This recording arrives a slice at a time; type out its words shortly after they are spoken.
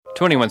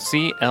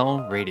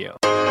21CL Radio.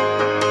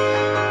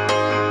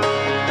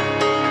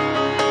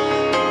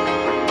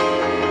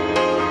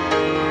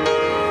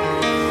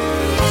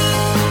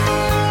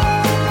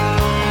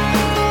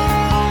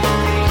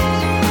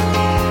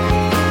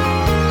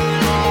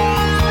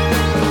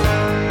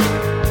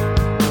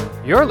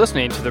 You're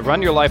listening to the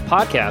Run Your Life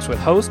podcast with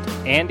host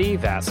Andy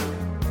Vassar.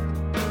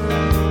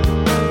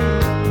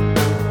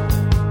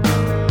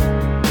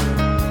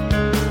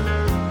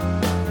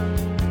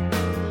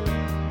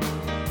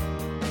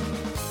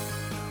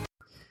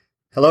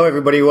 Hello,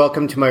 everybody.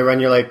 Welcome to my Run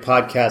Your Life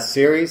podcast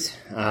series.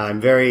 I'm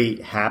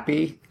very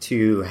happy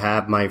to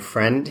have my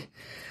friend,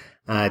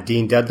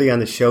 Dean Dudley, on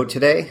the show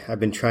today. I've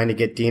been trying to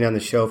get Dean on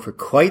the show for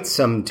quite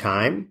some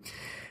time,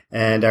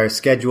 and our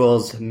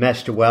schedules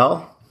meshed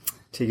well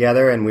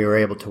together, and we were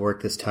able to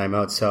work this time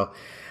out. So,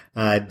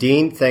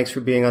 Dean, thanks for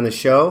being on the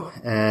show,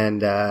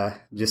 and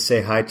just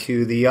say hi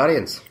to the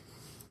audience.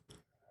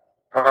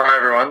 Hi,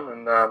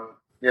 everyone. And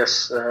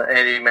yes,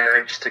 Andy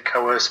managed to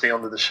coerce me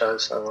onto the show,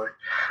 so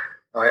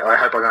I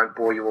hope I don't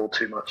bore you all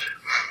too much.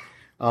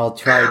 I'll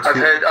try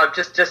to. I'm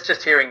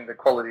just hearing the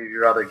quality of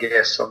your other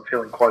guests. I'm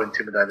feeling quite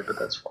intimidated, but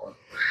that's fine.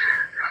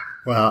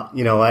 Well,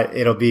 you know what?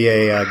 It'll be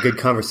a good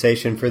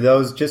conversation. For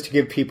those, just to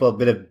give people a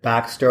bit of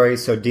backstory.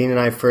 So Dean and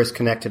I first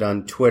connected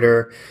on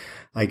Twitter.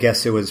 I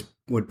guess it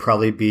would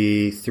probably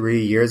be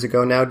 3 years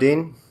ago now,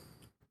 Dean.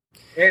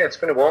 Yeah, it's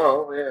been a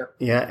while. Yeah.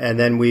 Yeah, and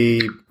then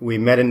we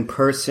met in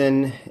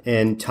person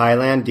in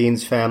Thailand.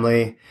 Dean's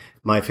family,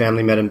 my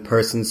family met in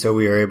person, so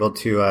we were able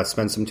to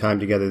spend some time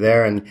together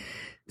there. And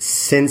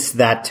since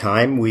that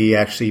time, we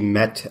actually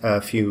met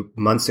a few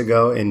months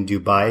ago in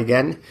Dubai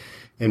again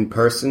in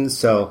person.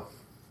 So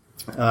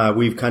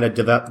we've kind of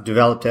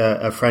developed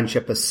a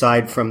friendship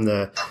aside from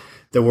the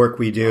work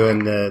we do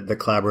and the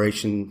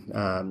collaboration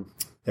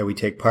that we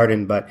take part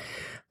in. But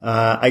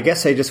I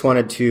guess I just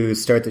wanted to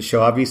start the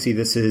show. Obviously,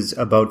 this is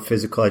about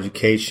physical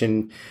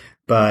education,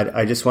 but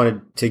I just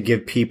wanted to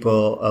give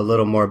people a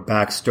little more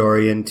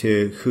backstory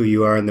into who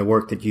you are and the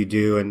work that you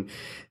do. And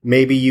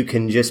maybe you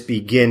can just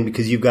begin,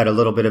 because you've got a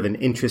little bit of an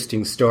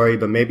interesting story,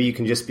 but maybe you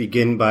can just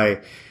begin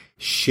by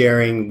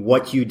sharing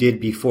what you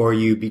did before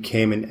you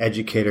became an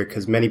educator,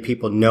 because many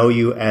people know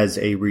you as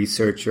a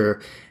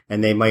researcher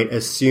and they might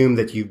assume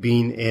that you've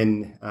been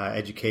in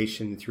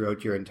education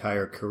throughout your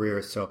entire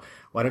career. So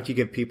why don't you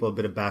give people a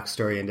bit of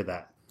backstory into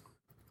that?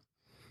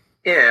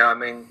 Yeah,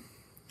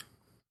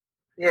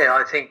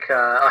 I think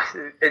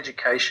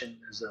education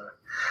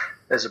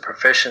as a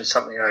profession is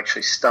something I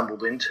actually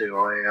stumbled into.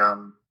 I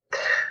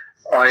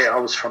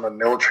was from a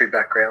military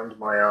background.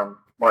 My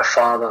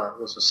father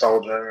was a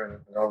soldier, and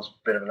I was a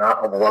bit of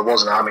I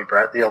was an army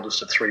brat, the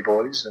eldest of three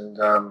boys. And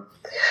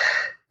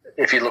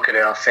if you look at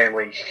our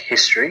family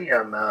history,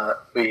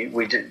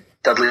 we did,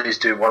 Dudleys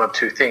do one of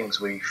two things: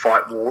 we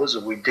fight wars,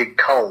 or we dig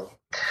coal.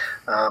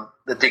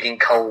 The digging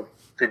coal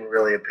didn't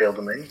really appeal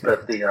to me,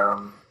 but the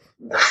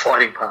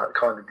fighting part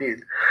kind of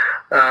did.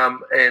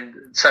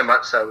 And so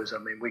much so as,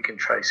 we can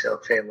trace our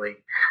family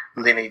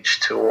lineage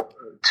to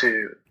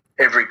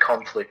every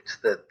conflict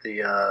that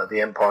the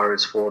Empire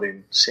has fought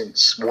in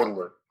since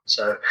Waterloo.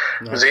 So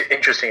Nice. It was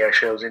interesting,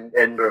 actually. I was in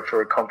Edinburgh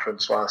for a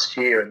conference last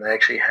year, and they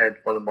actually had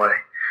one of my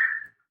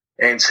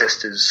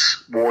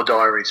ancestors' war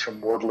diaries from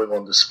Waterloo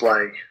on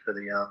display for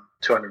the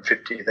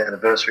 250th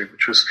anniversary,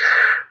 which was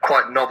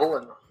quite novel,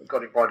 and I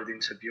got invited in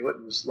to view it.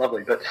 It was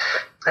lovely. But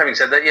having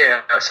said that,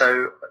 yeah,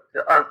 so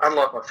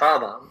unlike my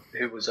father,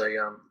 who was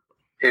a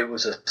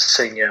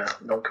senior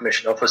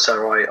non-commissioned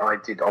officer, I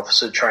did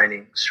officer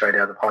training straight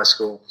out of high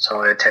school.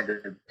 So I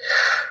attended,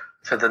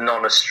 for the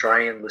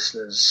non-Australian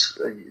listeners,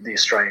 the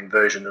Australian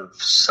version of,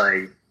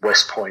 say,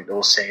 West Point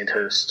or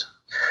Sandhurst.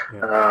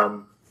 Yeah.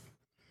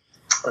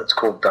 It's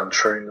called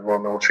Duntroon, the Royal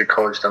Military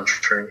College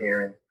Duntroon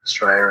here in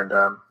Australia, and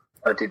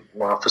I did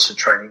my officer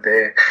training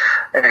there.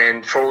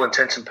 And for all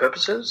intents and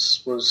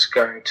purposes, was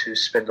going to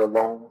spend a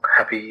long,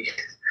 happy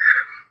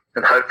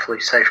and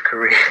hopefully safe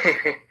career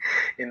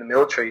in the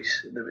military,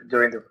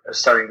 studying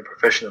the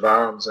profession of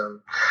arms.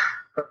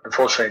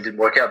 Unfortunately, it didn't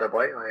work out that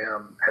way. I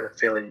had a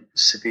fairly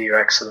severe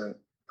accident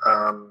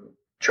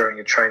during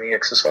a training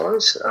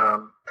exercise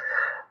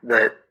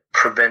that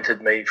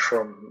prevented me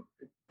from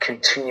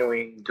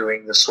continuing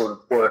doing the sort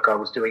of work I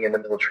was doing in the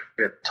military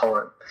at the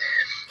time.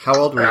 How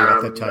old were you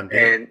at that time,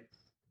 Dave? And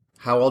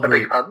How old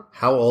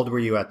were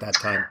you at that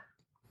time?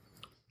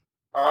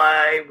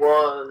 I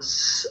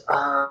was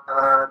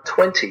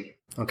 20.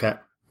 Okay.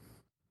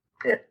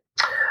 Yeah.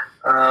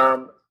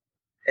 I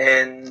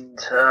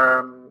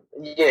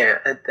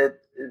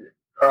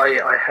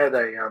had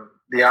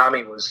the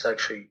Army was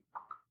actually,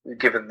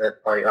 given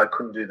that I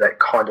couldn't do that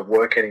kind of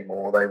work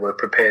anymore, they were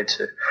prepared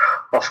to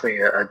offer me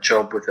a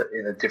job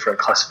in a different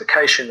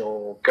classification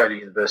or go to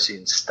university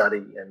and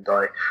study, and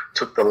I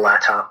took the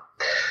latter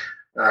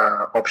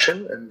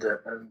option. And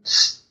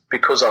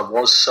because I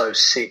was so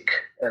sick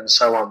and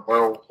so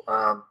unwell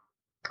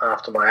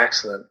after my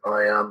accident,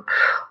 I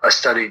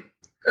studied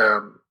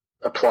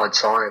applied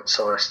science.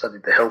 So I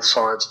studied the health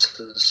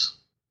sciences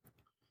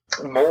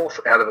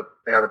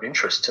out of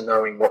interest to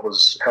knowing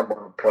how my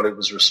body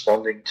was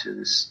responding to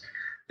this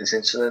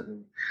incident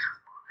and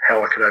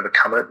how I could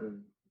overcome it.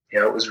 And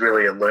it was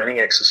really a learning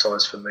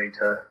exercise for me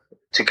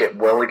to get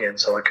well again,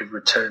 so I could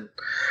return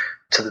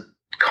to the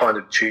kind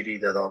of duty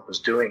that I was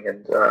doing.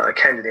 And I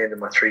came to the end of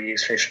my 3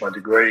 years, finished my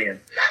degree, and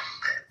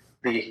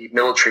the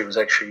military was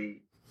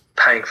actually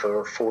paying for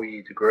a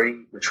 4-year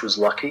degree, which was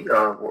lucky.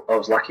 I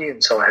was lucky,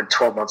 and so I had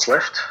 12 months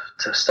left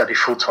to study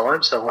full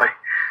time. So I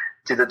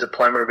did a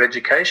diploma of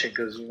education,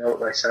 because you know what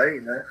they say,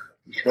 you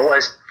can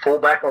always fall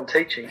back on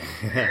teaching.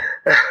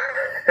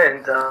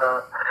 And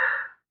a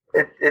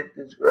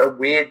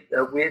weird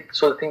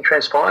sort of thing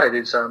transpired.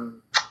 Is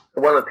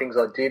one of the things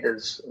I did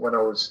is when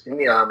I was in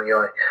the army,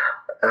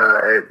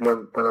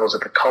 when I was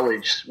at the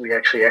college, we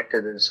actually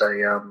acted as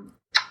a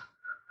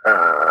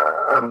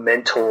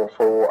mentor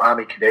for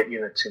Army cadet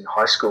units in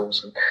high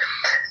schools, and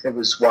it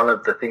was one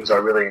of the things I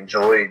really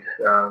enjoyed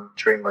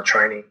during my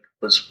training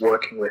was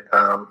working with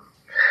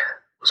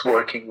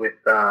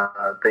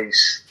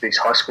these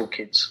high school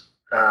kids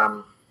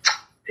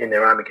in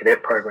their Army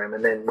cadet program.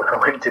 And then when I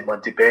went and did my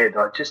DBED,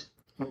 I just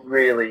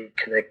really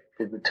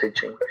connected with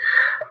teaching.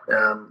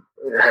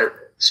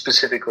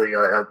 Specifically,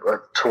 I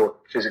taught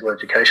physical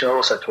education. I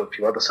also taught a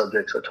few other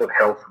subjects. I taught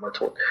health, and I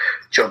taught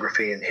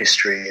geography and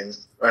history, and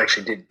I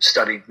actually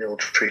studied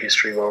military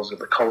history while I was at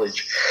the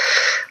college,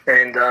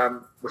 and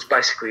was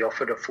basically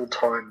offered a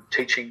full-time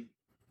teaching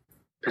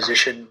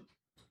position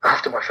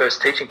after my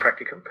first teaching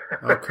practicum.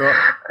 Oh, cool.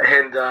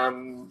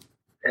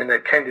 And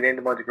it came to the end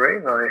of my degree,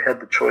 and I had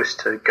the choice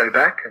to go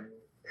back and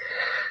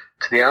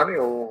to the army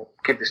or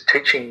give this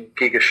teaching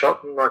gig a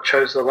shot, and I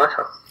chose the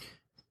latter.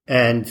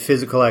 And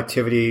physical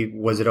activity,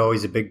 was it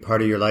always a big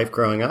part of your life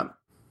growing up?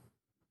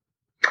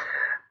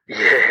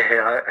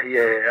 Yeah.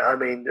 I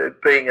mean,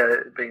 being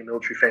a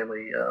military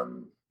family,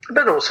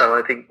 but also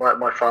I think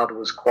my father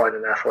was quite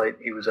an athlete.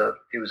 He was a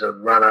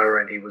runner,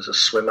 and he was a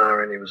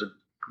swimmer, and he was a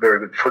very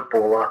good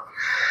footballer.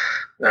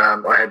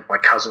 I had my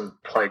cousin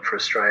played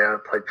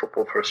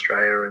football for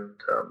Australia, and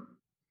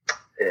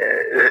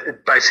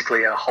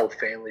basically our whole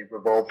family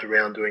revolved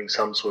around doing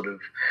some sort of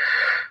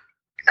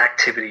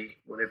activity,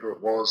 whatever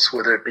it was,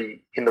 whether it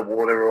be in the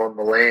water or on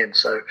the land.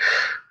 So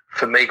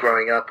for me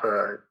growing up,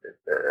 I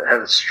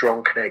had a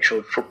strong connection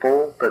with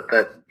football, but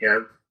that,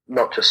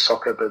 not just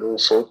soccer, but all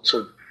sorts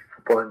of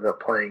football. I ended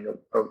up playing,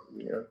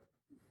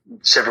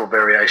 several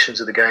variations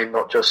of the game,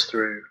 not just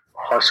through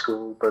high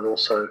school, but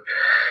also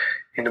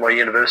into my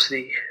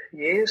university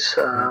years.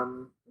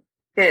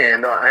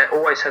 And I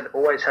always had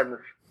an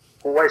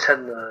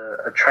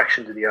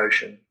attraction to the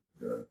ocean.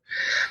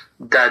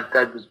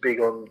 Dad was big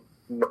on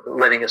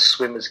letting us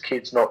swim as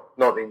kids, not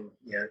in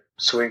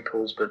swimming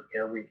pools, but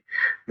we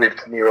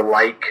lived near a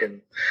lake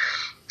and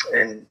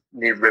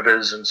near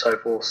rivers and so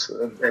forth,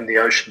 and the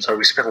ocean. So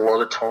we spent a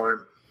lot of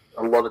time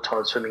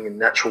swimming in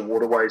natural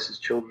waterways as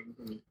children.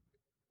 And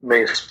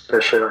me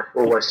especially, I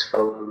always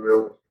felt a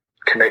real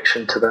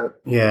connection to that.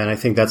 Yeah, and I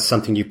think that's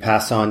something you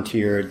pass on to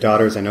your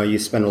daughters. I know you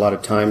spend a lot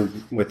of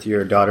time with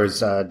your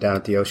daughters down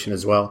at the ocean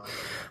as well,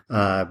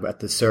 at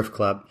the surf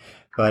club.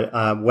 But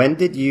when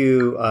did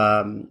you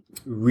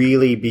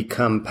really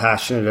become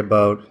passionate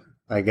about,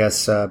 I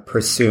guess,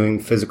 pursuing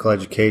physical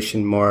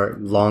education more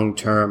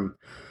long-term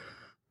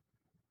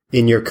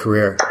in your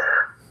career?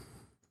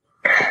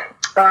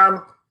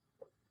 Well,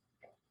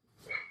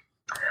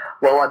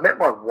 I met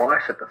my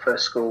wife at the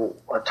first school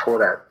I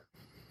taught at.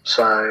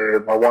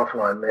 So my wife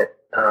and I met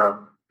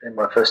in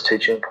my first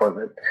teaching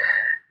appointment,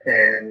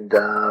 and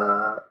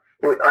I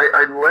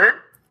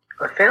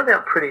found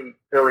out pretty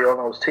early on.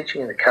 I was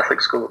teaching in a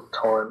Catholic school at the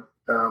time.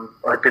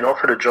 I'd been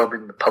offered a job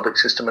in the public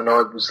system, and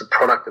I was the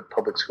product of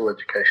public school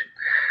education.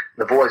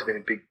 And I've always been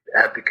a big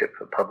advocate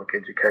for public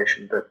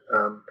education, but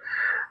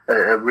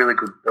a really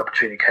good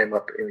opportunity came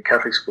up in the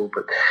Catholic school.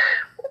 But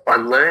I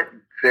learnt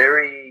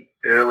very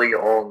early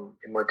on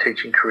in my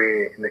teaching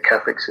career in the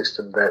Catholic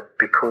system that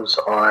because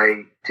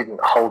I didn't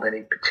hold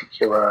any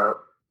particular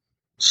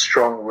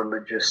strong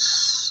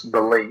religious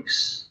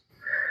beliefs,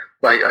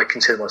 I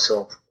consider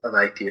myself an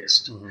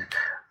atheist,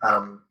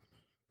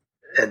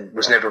 and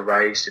was never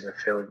raised in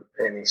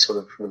any sort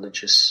of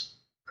religious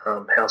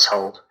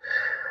household,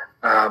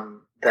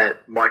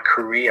 that my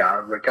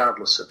career,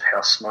 regardless of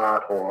how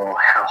smart or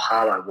how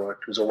hard I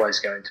worked, was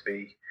always going to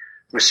be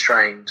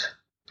restrained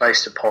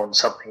based upon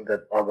something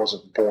that I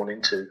wasn't born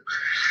into.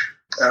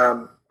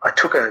 I'm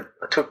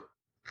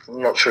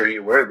not sure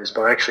you're aware of this,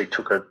 but I actually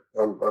took a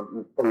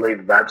leave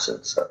of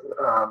absence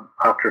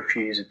after a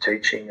few years of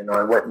teaching, and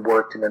I went and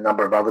worked in a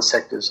number of other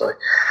sectors. I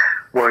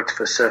worked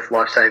for Surf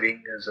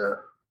Lifesaving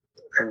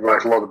and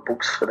wrote a lot of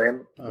books for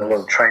them, a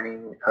lot of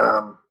training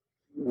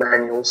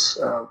manuals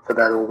for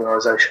that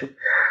organisation.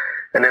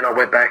 And then I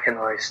went back and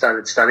I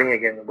started studying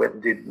again. I went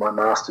and did my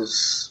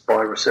Masters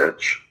by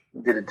Research.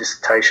 Did a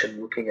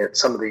dissertation looking at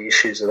some of the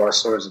issues that I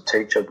saw as a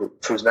teacher,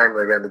 which was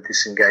mainly around the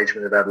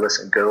disengagement of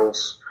adolescent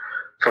girls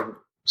from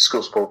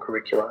school sport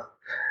curricula.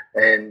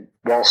 And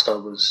whilst I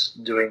was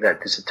doing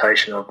that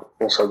dissertation, I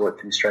also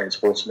worked for the Australian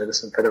Sports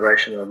Medicine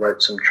Federation. I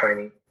wrote some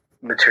training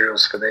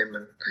materials for them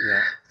and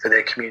for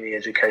their community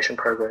education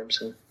programs.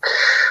 And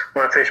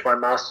when I finished my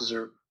master's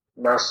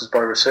by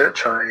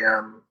research,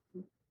 I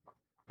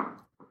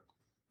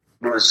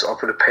was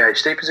offered a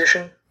PhD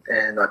position,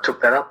 and I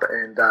took that up.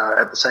 And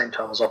at the same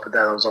time I was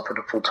offered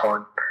a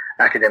full-time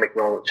academic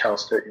role at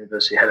Charles Sturt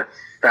University. I had a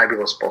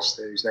fabulous boss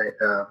there, whose name,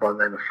 by the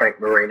name of Frank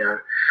Marino,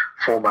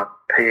 former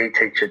PE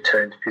teacher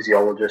turned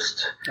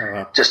physiologist,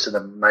 just an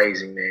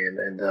amazing man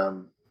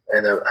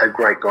and a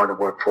great guy to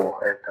work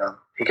for. And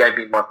he gave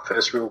me my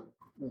first real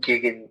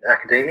gig in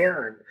academia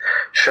and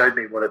showed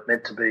me what it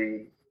meant to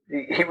be.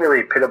 He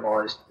really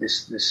epitomised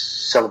this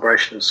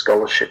celebration of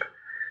scholarship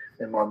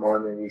in my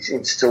mind, and he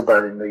instilled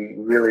that in me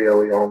really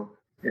early on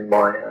in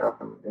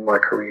my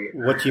career.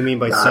 What do you mean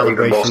by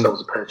celebration? Even whilst I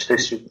was a PhD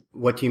student.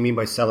 What do you mean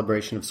by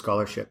celebration of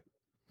scholarship?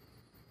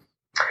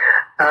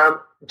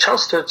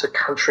 Charles Sturt's a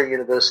country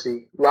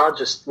university,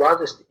 largest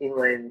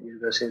inland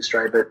university in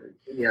Australia, but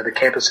the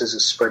campuses are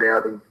spread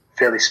out in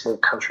fairly small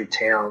country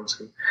towns.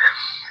 And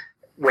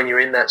when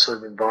you're in that sort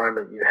of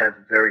environment, you have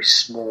very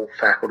small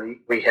faculty.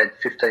 We had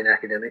 15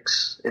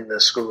 academics in the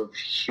School of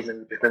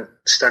Human Movement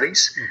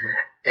Studies,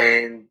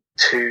 and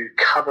to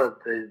cover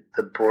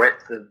the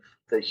breadth of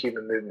the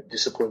human movement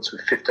disciplines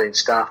with 15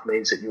 staff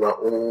means that you are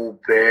all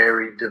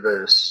very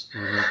diverse,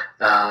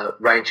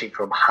 ranging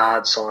from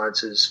hard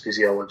sciences,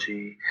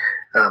 physiology,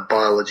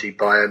 biology,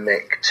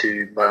 biomech,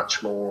 to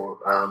much more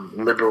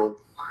liberal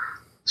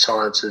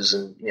sciences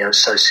and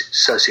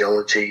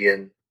sociology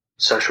and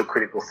social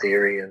critical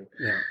theory and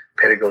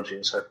pedagogy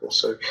and so forth.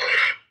 So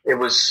it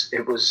was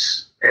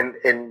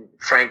and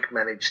Frank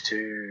managed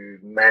to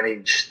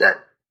manage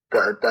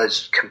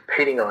those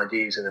competing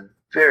ideas in a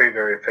very,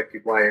 very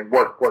effective way. And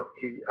what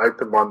he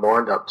opened my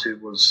mind up to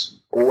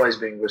was always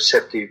being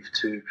receptive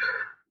to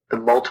the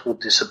multiple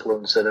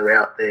disciplines that are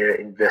out there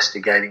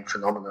investigating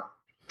phenomena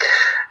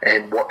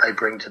and what they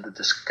bring to the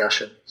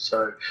discussion.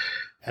 So,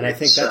 and I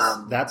think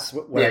that's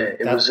what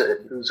it was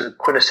a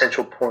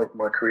quintessential point in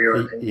my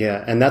career, I think.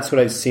 Yeah, and that's what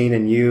I've seen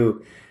in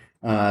you.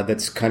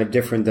 That's kind of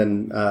different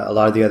than a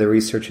lot of the other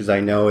researchers I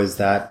know. Is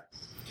that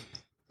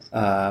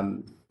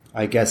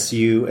I guess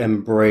you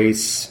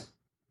embrace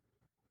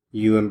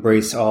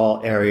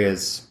all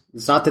areas.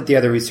 It's not that the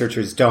other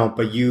researchers don't,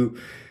 but you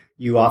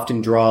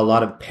often draw a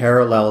lot of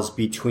parallels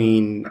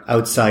between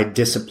outside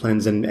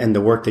disciplines and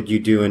the work that you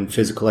do in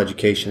physical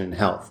education and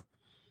health.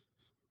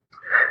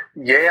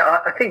 Yeah,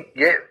 I think,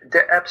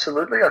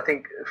 absolutely. I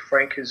think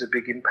Frank has a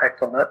big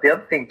impact on that. The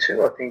other thing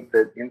too, I think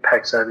that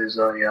impacts that is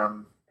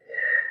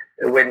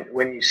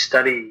when you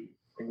study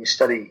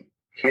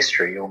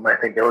history, or I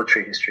think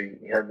military history,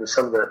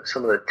 some of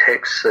the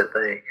texts that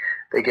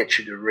they get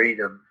you to read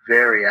are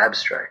very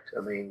abstract. I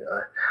mean,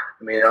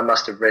 I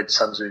must have read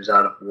Sun Tzu's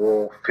Art of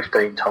War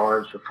 15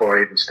 times before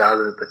I even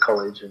started at the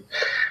college, and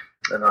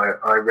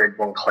I read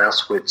von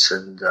Clausewitz,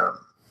 and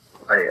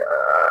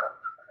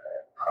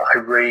I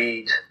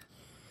read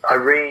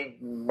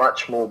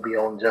much more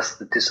beyond just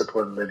the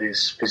discipline that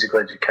is physical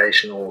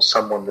education, or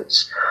someone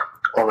that's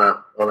on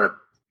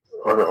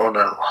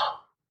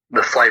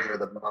the flavour of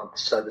the month,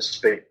 so to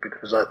speak,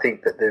 because I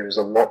think that there is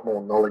a lot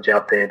more knowledge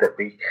out there that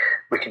we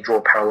can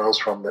draw parallels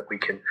from, that we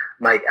can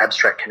make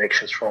abstract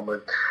connections from,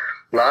 and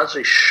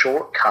largely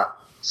shortcut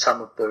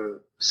some of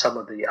the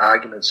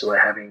arguments that we're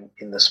having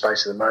in the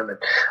space at the moment.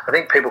 I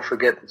think people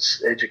forget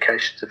that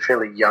education is a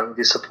fairly young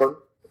discipline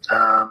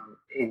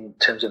in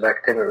terms of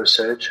academic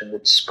research, and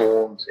it's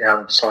spawned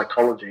out of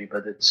psychology,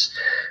 but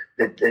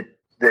the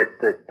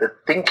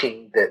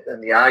thinking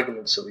and the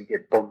arguments that we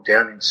get bogged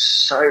down in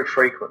so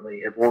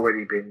frequently have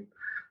already been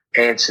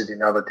answered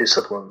in other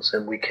disciplines,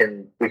 and we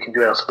can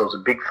do ourselves a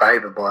big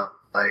favour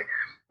by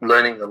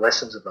learning the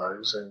lessons of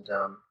those and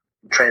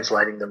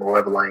translating them or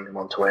overlaying them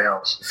onto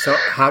ours. So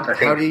how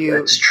do you?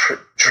 I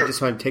just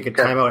want to take a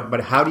time out,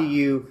 but how do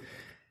you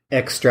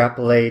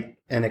extrapolate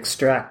and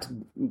extract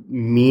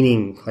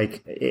meaning?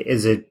 Like,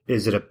 is it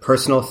a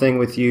personal thing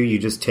with you? You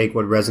just take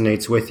what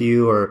resonates with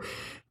you, or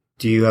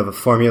do you have a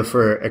formula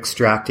for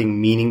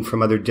extracting meaning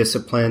from other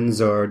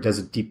disciplines, or does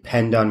it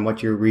depend on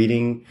what you're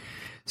reading?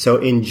 So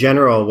in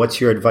general,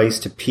 what's your advice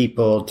to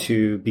people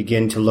to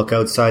begin to look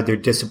outside their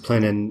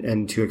discipline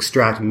and to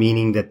extract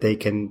meaning that they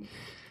can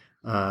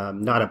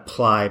not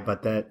apply,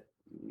 but that,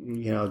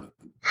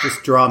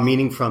 just draw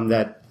meaning from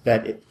that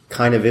it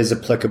kind of is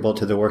applicable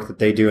to the work that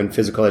they do in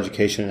physical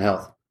education and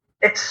health?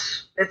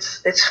 It's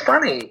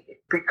funny,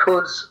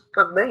 because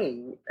for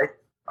me,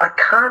 I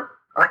can't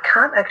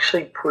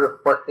actually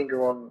put my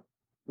finger on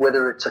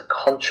whether it's a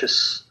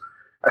conscious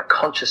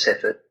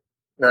effort.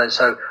 No,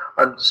 so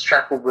I'm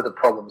strapped with a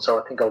problem, so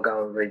I think I'll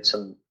go and read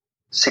some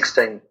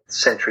 16th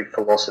century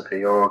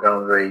philosophy, or I'll go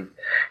and read,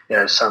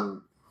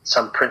 some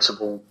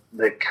principle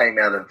that came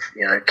out of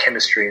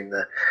chemistry in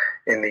the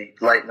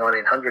late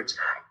 1900s.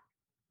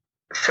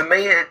 For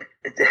me,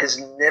 it has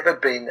never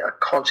been a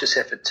conscious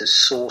effort to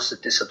source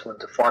a discipline,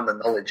 to find the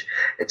knowledge.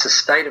 It's a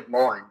state of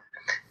mind.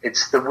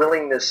 It's the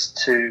willingness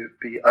to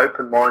be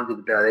open-minded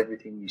about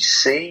everything you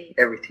see,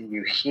 everything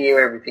you hear,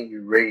 everything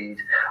you read.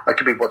 I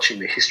could be watching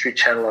the History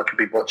Channel. I could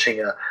be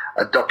watching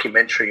a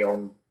documentary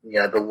on,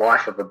 the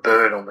life of a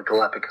bird on the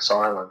Galapagos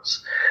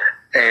Islands.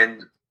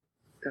 And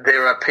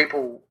there are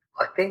people,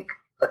 I think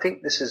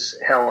this is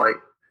how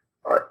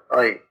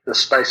the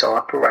space I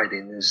operate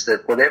in, is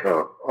that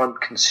whatever I'm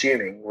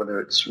consuming, whether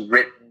it's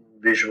written,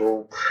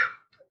 visual,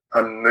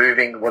 I'm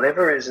moving,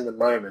 whatever it is in the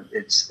moment,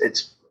 it's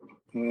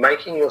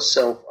making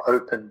yourself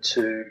open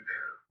to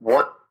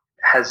what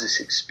has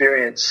this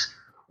experience,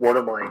 what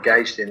am I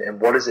engaged in,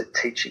 and what is it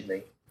teaching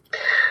me?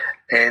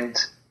 And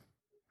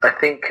I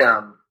think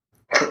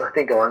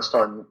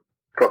Einstein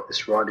got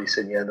this right. He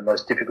said, the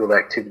most difficult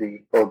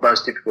activity or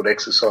most difficult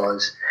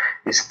exercise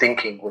is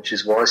thinking, which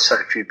is why so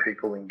few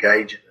people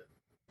engage in it.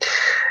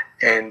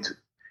 And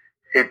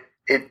it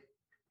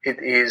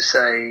is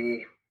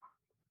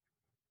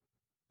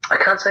I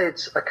can't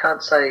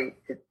say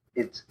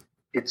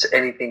it's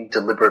anything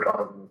deliberate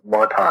on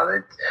my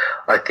part.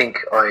 I think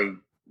the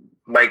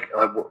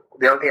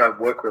only thing I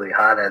work really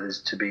hard at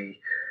is to be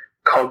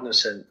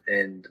cognizant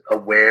and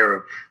aware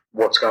of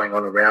what's going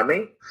on around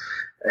me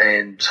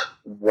and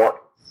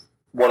what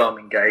I'm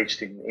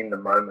engaged in the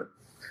moment.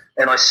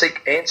 And I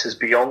seek answers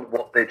beyond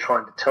what they're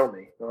trying to tell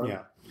me. Right?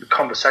 Yeah. The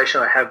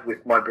conversation I have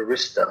with my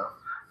barista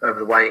over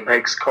the way he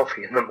makes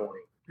coffee in the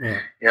morning,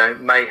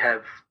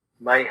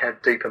 may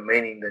have deeper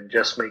meaning than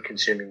just me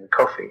consuming the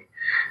coffee.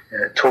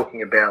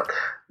 Talking about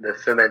the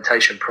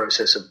fermentation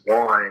process of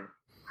wine,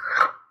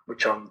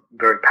 which I'm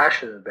very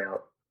passionate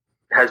about,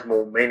 has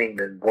more meaning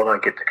than what I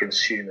get to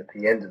consume at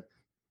the end of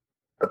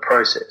the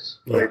process.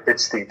 Yeah.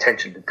 It's the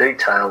attention to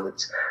detail.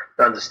 It's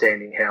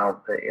understanding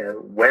how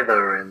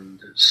weather and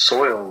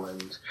soil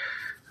and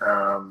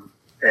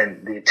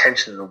the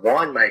attention of the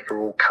winemaker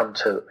all come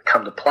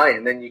to play.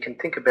 And then you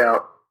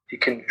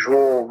can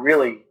draw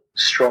really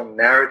strong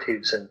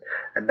narratives and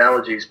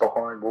analogies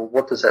behind, well,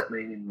 what does that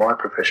mean in my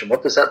profession?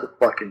 What does that look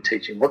like in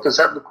teaching? What does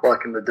that look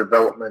like in the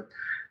development,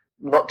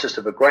 not just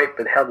of a grape,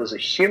 but how does a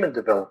human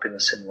develop in a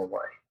similar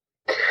way?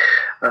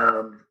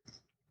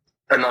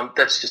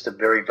 That's just a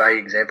very vague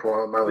example.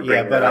 I'm only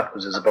bringing that up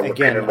because there's a bottle of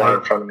Pinot Noir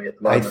in front of me at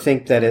the moment. I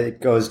think that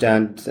it goes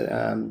down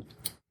to,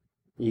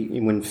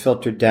 when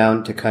filtered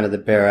down to kind of the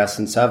bare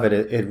essence of it,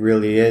 it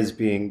really is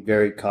being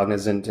very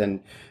cognizant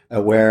and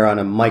aware on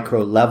a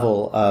micro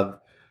level of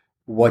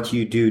what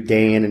you do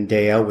day in and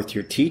day out with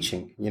your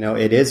teaching.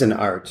 It is an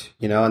art,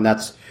 and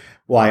that's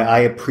why I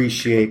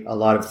appreciate a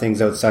lot of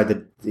things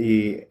outside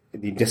the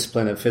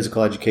discipline of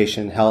physical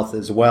education and health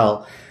as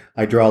well.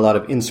 I draw a lot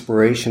of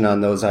inspiration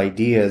on those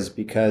ideas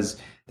because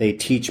they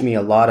teach me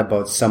a lot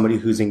about somebody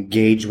who's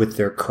engaged with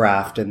their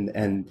craft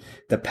and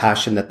the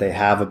passion that they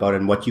have about it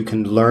and what you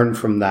can learn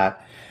from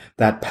that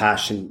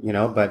passion,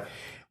 but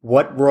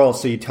what role,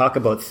 so you talk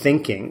about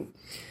thinking.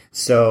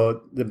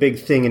 So the big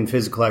thing in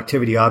physical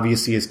activity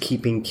obviously is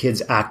keeping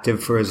kids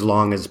active for as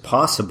long as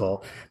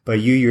possible. But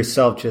you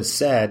yourself just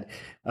said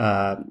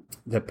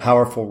the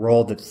powerful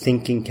role that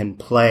thinking can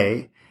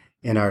play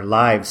in our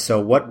lives. So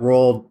what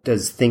role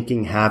does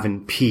thinking have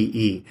in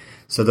PE?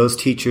 So those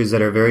teachers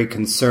that are very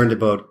concerned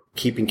about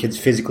keeping kids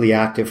physically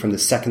active from the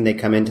second they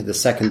come in to the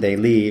second they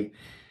leave,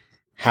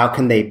 how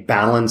can they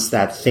balance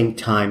that think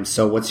time?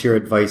 So what's your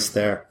advice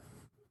there?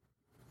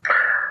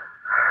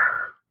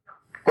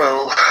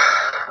 Well,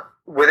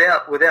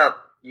 without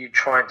you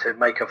trying to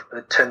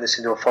turn this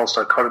into a false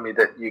dichotomy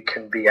that you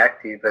can be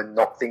active and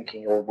not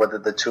thinking, or whether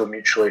the two are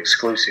mutually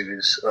exclusive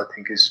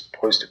is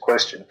posed a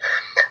question.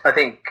 I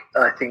think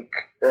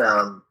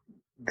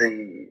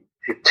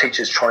if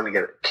teachers trying to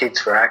get kids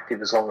for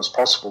active as long as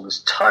possible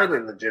is totally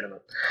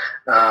legitimate.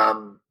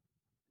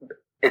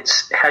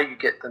 It's how you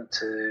get them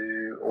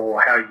to,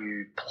 or how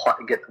you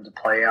get them to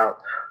play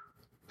out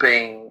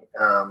being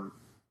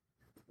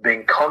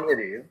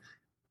cognitive,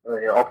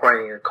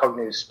 operating in a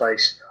cognitive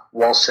space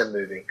whilst they're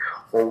moving,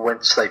 or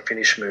once they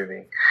finish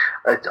moving.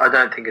 I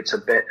don't think it's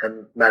a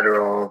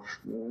matter of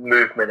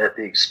movement at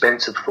the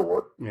expense of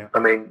thought. Yeah. I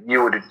mean,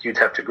 you'd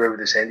have to agree with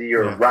this, Andy.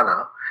 You're a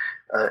runner,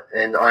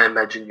 and I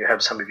imagine you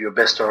have some of your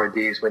best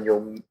ideas when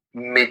you're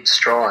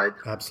mid-stride.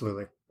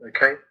 Absolutely.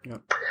 Okay? Yeah.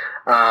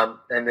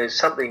 And there's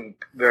something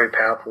very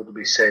powerful to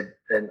be said,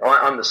 and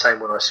I'm the same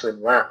when I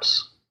swim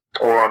laps,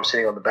 or I'm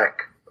sitting on the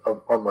back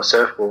on my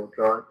surfboard,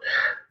 right?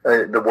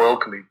 The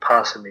world can be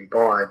passing me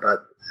by,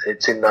 but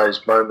it's in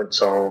those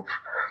moments of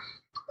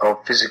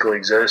physical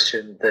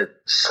exertion that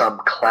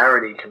some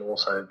clarity can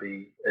also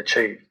be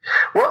achieved.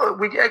 Well,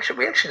 we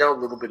actually know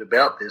a little bit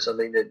about this. I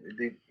mean,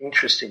 the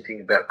interesting thing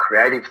about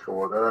creative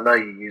thought, and I know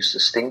you used the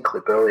Sting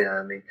clip earlier.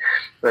 I mean,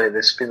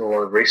 there's been a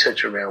lot of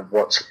research around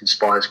what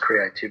inspires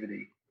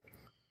creativity.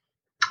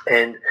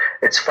 And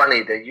it's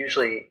funny, they're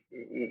usually,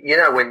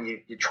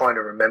 when you're trying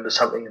to remember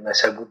something and they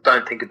say, well,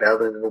 don't think about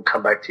it and it'll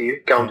come back to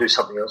you. Go and do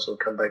something else, it'll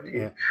come back to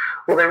you.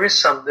 Well, there is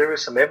some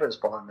evidence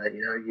behind that,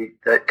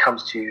 that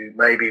comes to you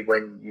maybe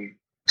when you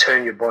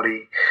turn your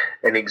body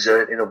and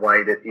exert in a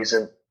way that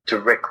isn't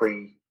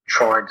directly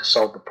trying to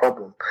solve the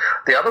problem.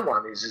 The other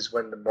one is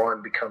when the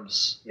mind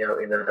becomes,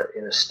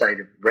 in a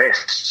state of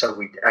rest, so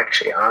we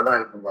actually aren't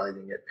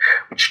overloading it,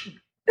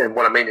 and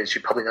what I mean is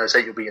you probably notice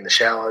that you'll be in the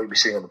shower, you'll be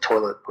sitting on the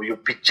toilet, or you'll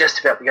be just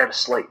about to go to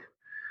sleep,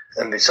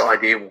 and this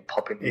idea will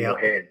pop into your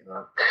head.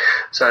 Right?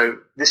 So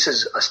I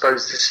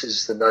suppose this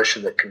is the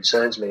notion that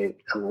concerns me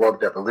a lot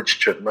about the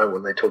literature at the moment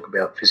when they talk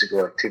about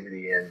physical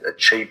activity and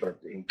achievement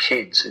in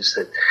kids, is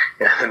that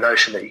the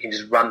notion that you can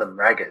just run them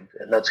ragged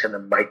and that's going to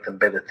make them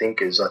better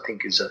thinkers, I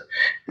think is a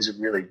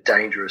really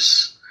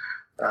dangerous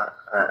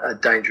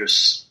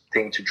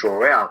thing to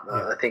draw out.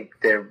 I think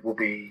there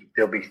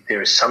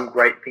is some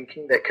great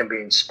thinking that can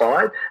be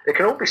inspired. There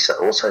can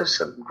also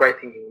some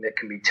great thinking that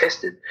can be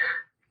tested.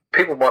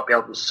 People might be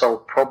able to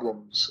solve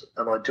problems,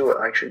 and I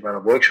actually run a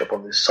workshop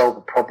on this, solve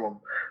a problem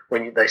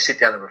when they sit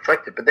down and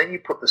reflect it, but then you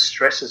put the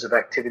stresses of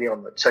activity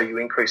on it. So you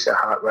increase their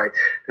heart rate,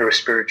 their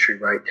respiratory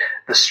rate,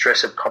 the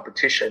stress of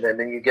competition, and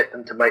then you get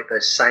them to make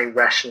those same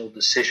rational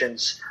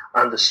decisions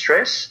under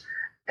stress.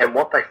 And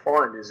what they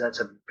find is that's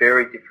a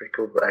very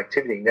difficult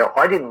activity. Now,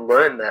 I didn't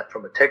learn that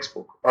from a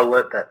textbook. I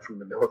learned that from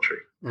the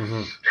military.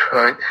 Mm-hmm.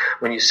 Right?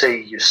 When you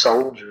see your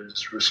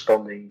soldiers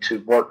responding to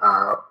what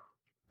are,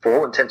 for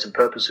all intents and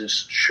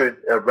purposes,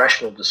 a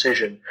rational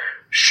decision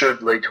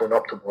should lead to an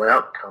optimal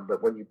outcome.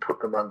 But when you put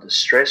them under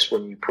stress,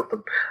 when you put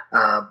them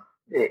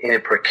in a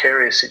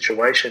precarious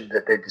situation,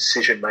 that their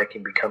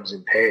decision-making becomes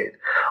impaired.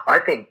 I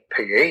think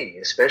PE,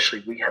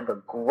 especially, we have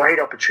a great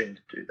opportunity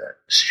to do that.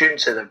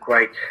 Students that are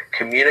great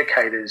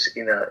communicators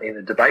in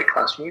a debate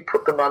class, when you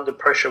put them under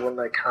pressure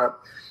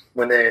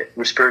when their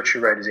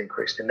respiratory rate is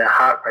increased and their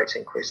heart rate's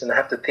increased and they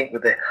have to think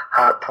with their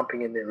heart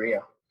pumping in their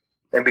ear,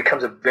 it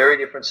becomes a very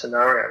different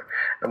scenario.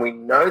 And we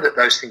know that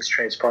those things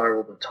transpire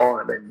all the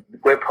time, and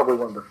we're probably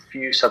one of the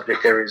few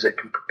subject areas that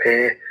can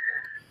prepare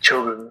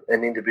children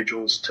and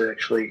individuals to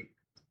actually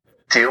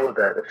deal with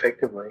that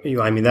effectively.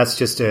 I mean, that's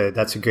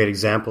a great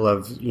example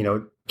of,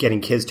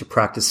 getting kids to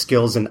practice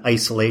skills in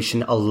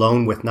isolation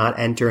alone with not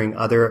entering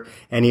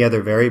any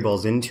other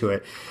variables into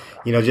it.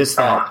 Just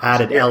that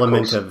added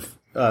element of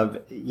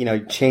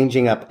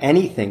changing up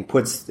anything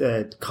puts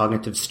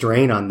cognitive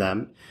strain on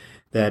them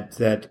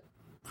that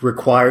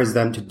requires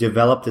them to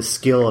develop the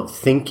skill of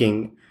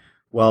thinking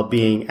while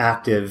being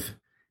active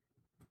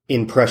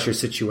in pressure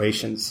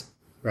situations,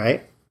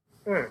 right?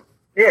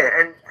 Yeah,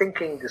 and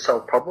thinking to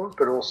solve problems,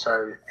 but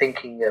also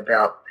thinking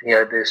about,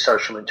 their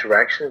social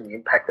interaction and the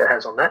impact that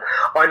has on that.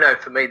 I know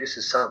for me, this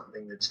is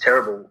something that's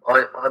terrible.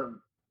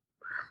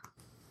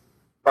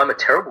 I'm a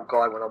terrible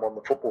guy when I'm on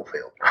the football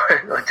field.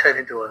 I turn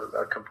into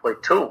a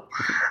complete tool.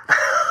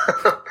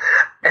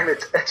 And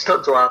it's not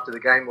until after the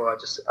game where I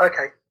just,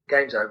 okay,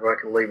 game's over, I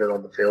can leave it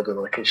on the field and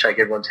I can shake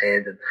everyone's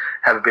hand and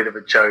have a bit of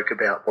a joke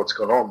about what's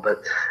gone on.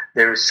 But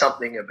there is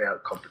something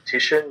about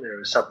competition,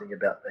 there is something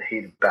about the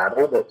heat of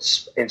battle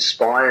that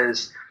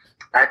inspires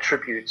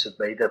attributes of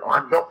me that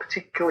I'm not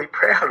particularly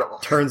proud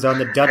of. Turns on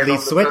the Dudley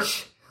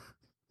switch.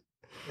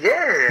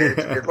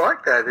 It's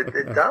like that.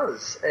 It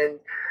does.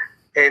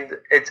 And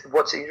it's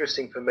what's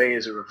interesting for me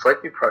as a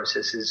reflective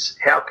process is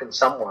how can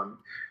someone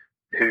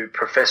who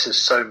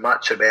professes so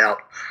much about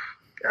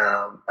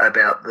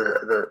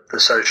the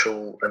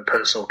social and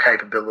personal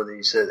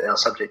capabilities that our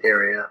subject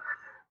area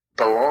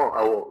belong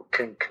or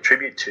can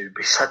contribute to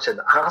be such an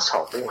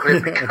asshole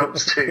when it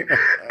comes to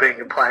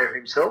being a player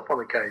himself on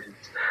occasions.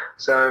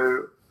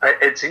 So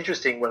it's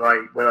interesting when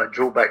I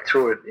draw back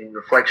through it in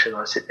reflection.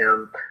 I sit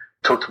down,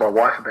 talk to my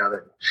wife about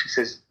it. She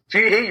says, "Do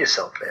you hear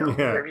yourself now?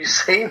 Yeah. Have you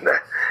seen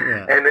that?"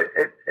 Yeah.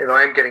 And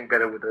I am getting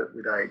better with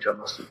age, I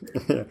must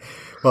admit.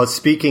 Well,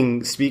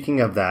 speaking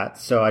of that,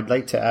 so I'd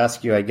like to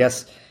ask you, I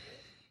guess.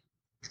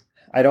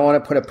 I don't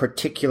want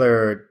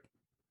to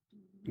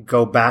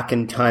go back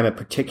in time a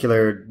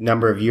particular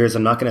number of years.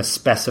 I'm not going to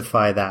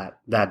specify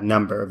that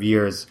number of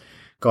years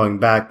going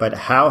back, but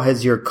how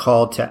has your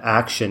call to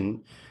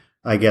action,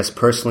 I guess,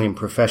 personally and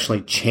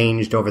professionally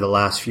changed over the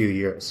last few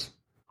years?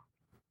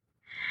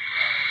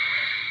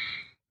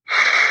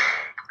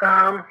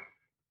 I've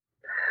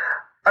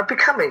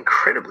become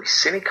incredibly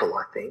cynical,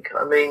 I think.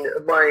 I mean,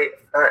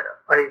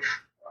 I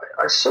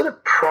sort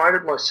of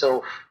prided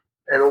myself,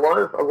 and a lot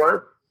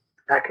of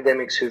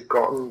academics who've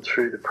gotten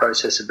through the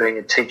process of being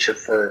a teacher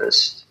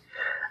first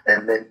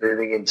and then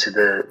moving into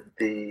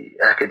the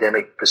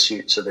academic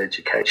pursuits of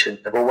education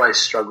have always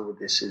struggled with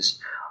this.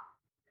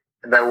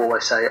 And they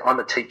always say, I'm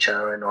a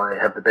teacher and I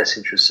have the best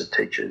interests of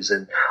teachers,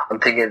 and I'm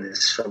thinking of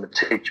this from a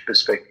teacher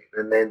perspective.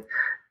 And then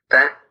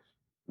that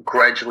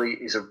gradually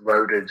is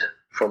eroded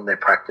from their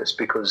practice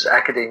because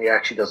academia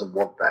actually doesn't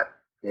want that.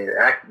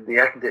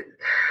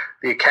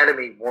 The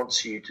academy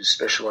wants you to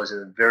specialise in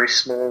a very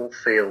small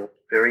field,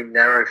 very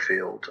narrow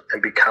field,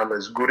 and become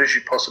as good as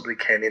you possibly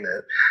can in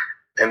it,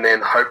 and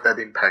then hope that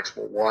impacts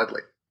more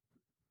widely.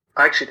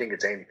 I actually think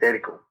it's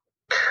antithetical.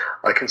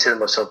 I consider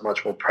myself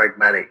much more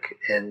pragmatic,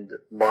 and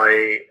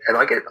I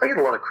get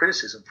a lot of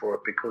criticism for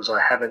it because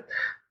I haven't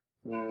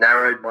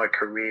narrowed my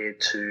career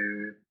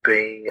to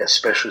being a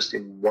specialist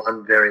in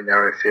one very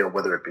narrow field,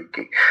 whether it be,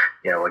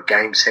 a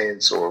game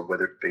sense, or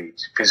whether it be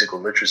physical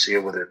literacy,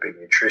 or whether it be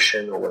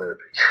nutrition, or whether it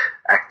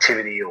be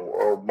activity,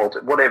 or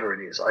whatever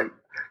it is.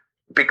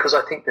 Because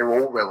I think they're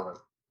all relevant.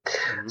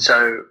 Mm-hmm.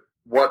 So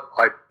what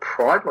I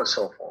pride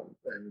myself on,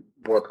 and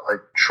what I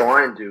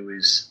try and do,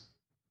 is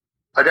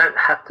I don't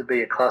have to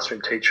be a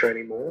classroom teacher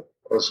anymore.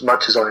 As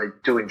much as I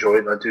do enjoy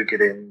it, and I do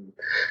get in,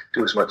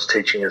 do as much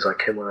teaching as I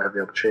can when I have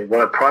the opportunity.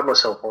 What I pride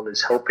myself on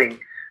is helping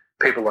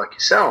people like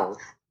yourself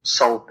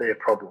solve their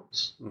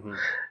problems, mm-hmm.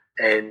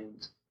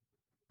 and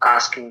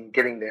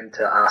getting them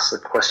to ask the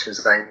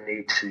questions they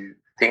need to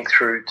think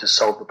through to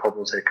solve the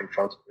problems they're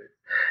confronted with.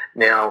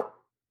 Now,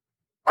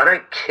 I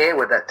don't care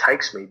where that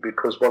takes me,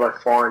 because what I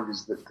find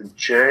is that the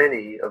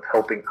journey of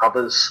helping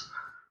others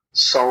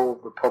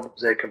solve the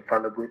problems they're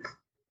confronted with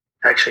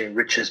actually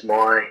enriches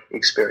my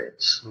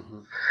experience.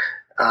 Mm-hmm.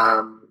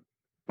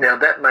 Now,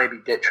 that may be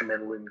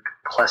detrimental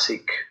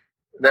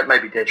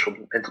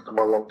to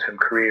my long-term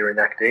career in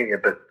academia,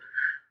 but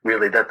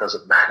really that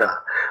doesn't matter.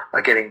 I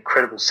get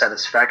incredible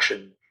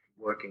satisfaction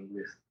working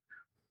with,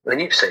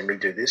 and you've seen me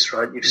do this,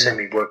 right? You've seen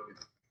me work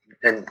with,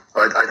 and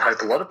I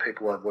hope a lot of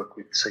people I've worked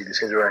with see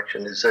this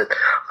interaction, is that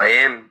I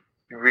am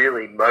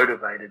really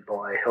motivated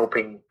by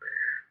helping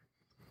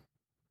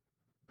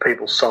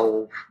people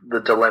solve the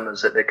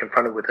dilemmas that they're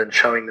confronted with, and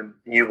showing them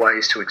new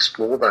ways to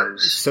explore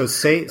those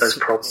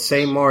problems.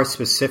 Say more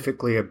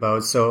specifically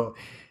about, so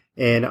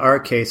in our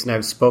case, and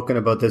I've spoken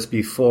about this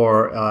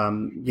before,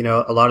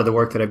 a lot of the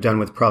work that I've done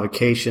with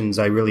provocations,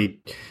 I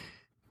really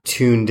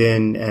tuned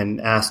in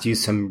and asked you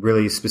some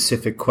really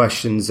specific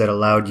questions that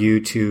allowed you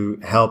to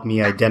help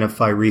me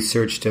identify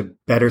research to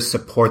better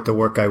support the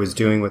work I was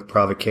doing with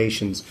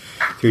provocations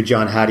through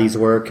John Hattie's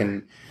work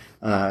and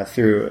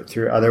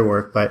through other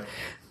work. But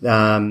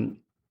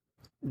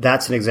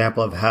that's an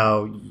example of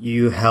how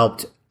you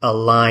helped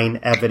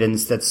align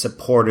evidence that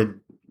supported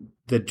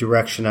the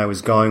direction I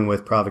was going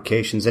with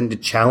provocations, and to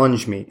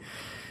challenge me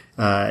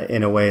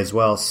in a way as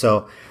well.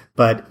 So,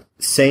 but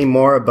say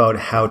more about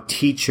how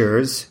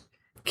teachers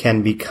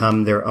can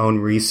become their own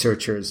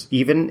researchers,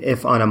 even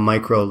if on a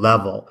micro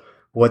level.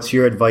 What's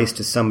your advice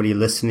to somebody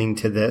listening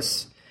to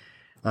this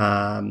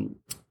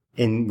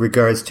in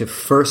regards to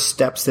first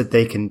steps that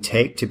they can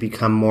take to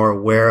become more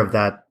aware of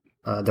that,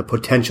 the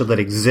potential that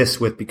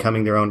exists with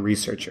becoming their own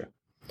researcher?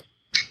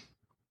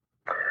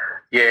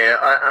 Yeah,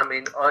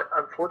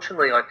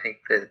 unfortunately, I think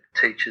that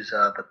teachers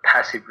are the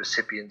passive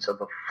recipients of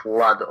a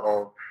flood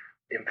of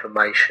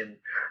information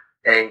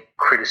and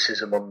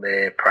criticism on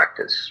their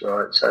practice,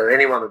 right? So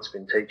anyone that's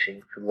been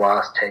teaching for the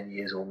last 10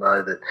 years will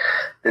know that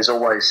there's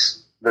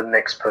always the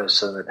next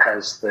person that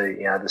has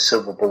the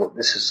silver bullet.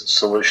 This is the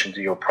solution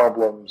to your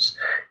problems.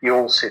 You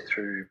all sit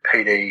through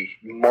PD,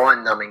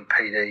 mind-numbing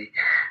PD,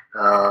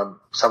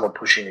 someone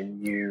pushing a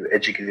new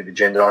educative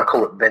agenda. I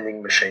call it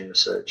vending machine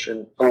research,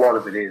 and a lot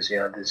of it is,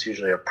 there's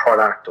usually a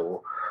product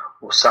or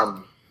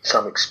some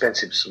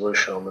expensive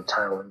solution on the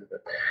tail end of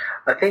it.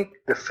 I think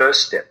the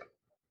first step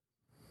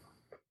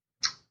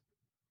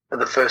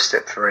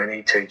for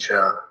any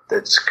teacher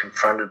that's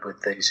confronted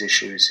with these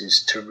issues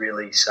is to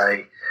really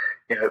say,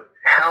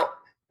 how,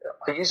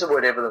 I use the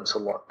word evidence a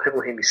lot. People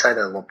hear me say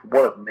that a lot, but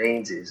what it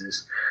means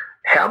is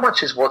how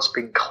much is what's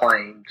been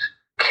claimed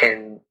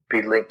can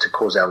be linked to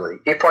causality.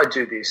 If I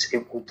do this,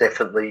 it will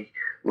definitely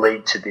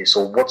lead to this,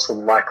 or what's the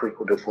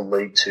likelihood it will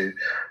lead to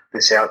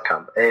this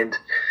outcome? And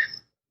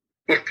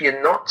if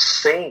you're not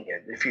seeing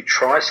it, if you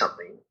try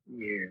something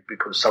new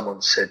because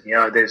someone said,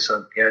 this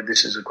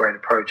is a great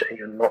approach, and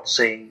you're not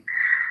seeing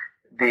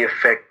the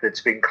effect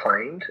that's been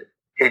claimed,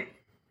 it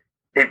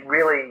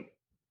really,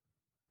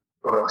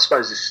 well, I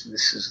suppose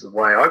this is the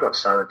way I got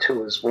started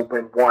too, is, well,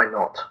 then why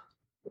not?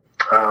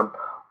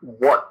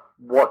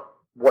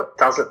 What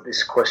doesn't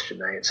this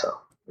question answer?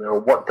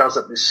 What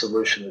doesn't this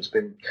solution that's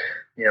been,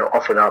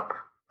 offered up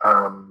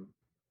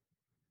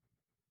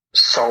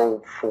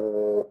solve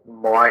for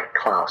my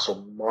class or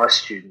my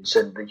students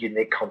and the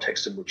unique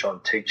context in which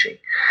I'm teaching?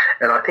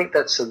 And I think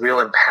that's a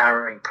real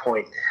empowering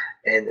point.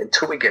 And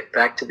until we get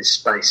back to this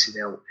space in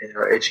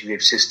our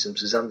educative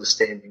systems, is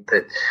understanding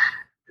that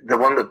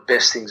one of the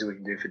best things that we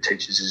can do for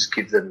teachers is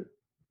give them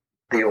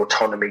the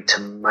autonomy to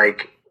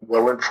make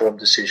well-informed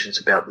decisions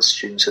about the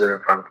students that are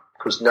in front of them,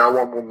 because no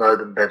one will know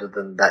them better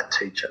than that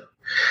teacher.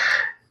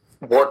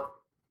 What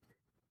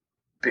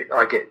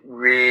I get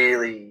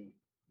really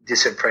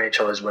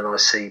disenfranchised when I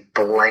see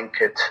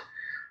blanket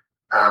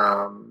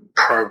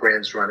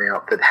programs run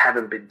out that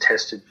haven't been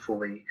tested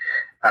fully,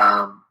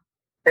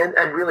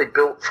 and really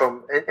built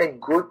from,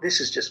 and good, this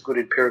is just good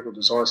empirical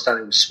design,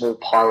 starting with small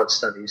pilot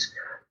studies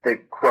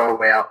that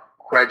grow out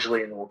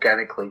gradually and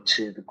organically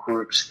to the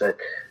groups that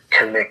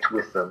connect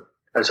with them,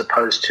 as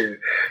opposed to,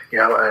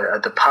 a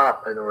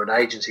department or an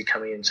agency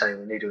coming in saying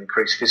we need to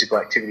increase physical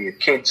activity of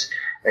kids,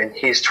 and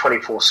here's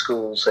 24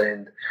 schools,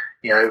 and,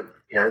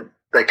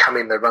 they come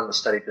in, they run the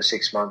study for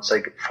 6 months,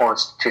 they find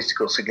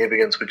statistical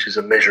significance, which is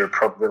a measure of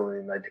probability,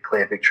 and they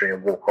declare victory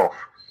and walk off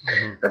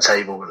and say,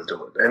 you're going to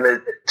do it.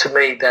 And to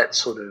me, that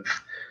sort of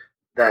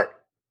that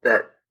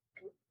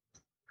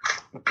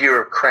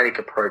bureaucratic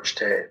approach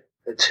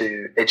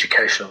to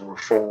educational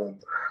reform,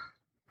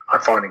 I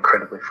find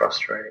incredibly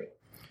frustrating.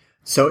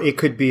 So it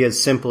could be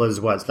as simple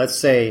as what? Let's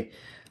say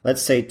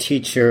this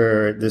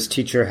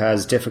teacher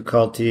has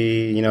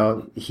difficulty,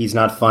 he's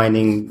not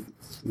finding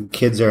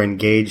kids are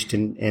engaged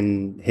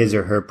in his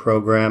or her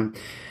program.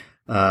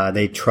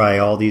 They try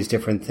all these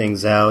different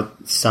things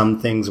out. Some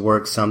things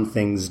work, some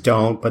things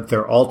don't, but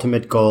their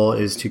ultimate goal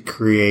is to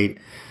create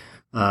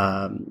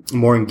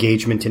more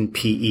engagement in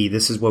PE.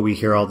 This is what we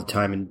hear all the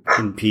time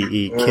in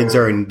PE. Kids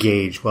are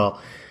engaged.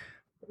 Well,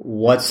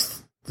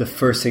 what's the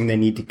first thing they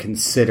need to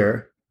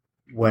consider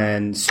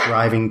when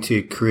striving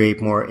to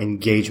create more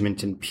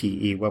engagement in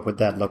PE? What would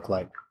that look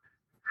like?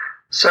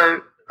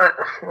 So, a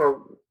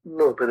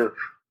little bit of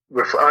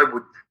I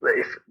would,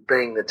 if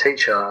being the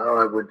teacher,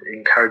 I would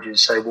encourage you to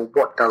say, well,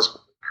 what does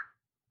work,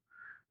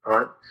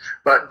 right?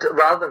 But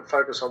rather than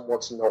focus on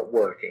what's not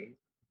working,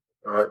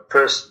 right?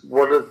 First,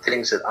 what are the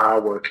things that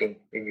are working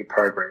in your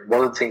program?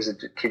 What are the things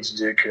that kids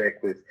do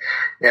connect with?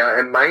 Now,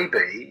 and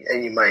maybe,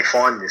 and you may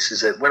find this,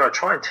 is that when I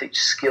try and teach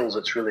skills,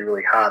 it's really,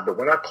 really hard. But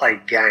when I play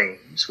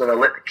games, when I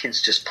let the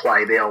kids just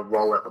play, they'll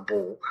roll out the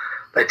ball.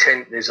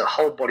 There's a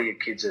whole body of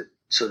kids that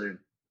sort of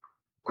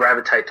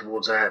gravitate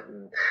towards that,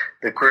 and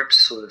the groups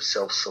sort of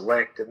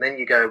self-select. And then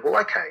you go,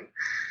 well, okay,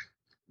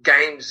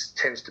 games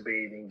tends to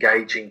be an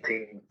engaging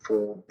thing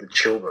for the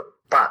children.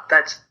 But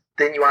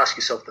then you ask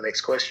yourself the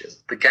next question.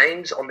 The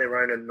games on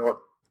their own are not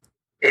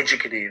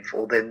educative,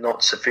 or they're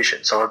not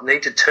sufficient. So I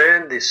need to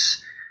turn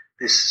this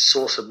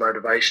source of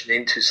motivation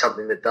into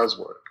something that does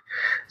work.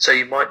 So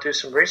you might do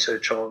some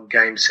research on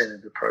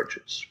game-centered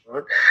approaches,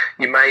 right?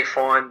 You may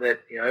find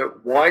that,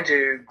 why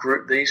do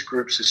these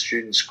groups of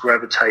students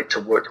gravitate to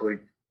work with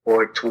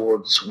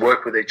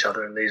each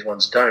other and these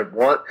ones don't?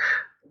 What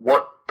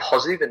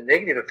positive and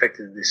negative effect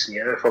of this?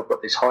 If I've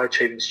got these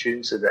high-achieving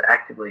students that are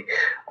actively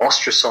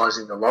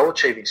ostracizing the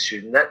low-achieving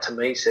student, that to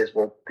me says,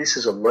 well, this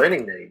is a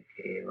learning need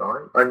here,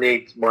 right? I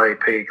need my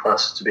PE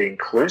classes to be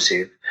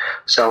inclusive,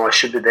 so I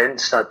should then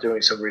start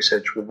doing some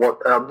research with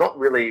what. I'm not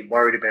really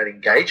worried about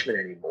engagement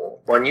anymore.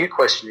 My new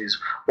question is,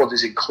 what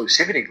does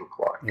inclusivity look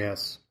like?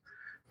 Yes.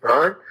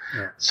 Right?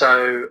 Yeah.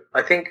 So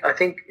I think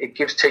it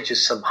gives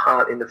teachers some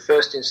heart. In the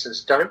first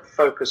instance, don't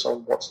focus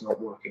on what's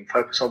not working.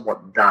 Focus on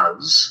what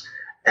does,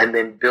 and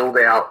then build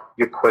out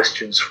your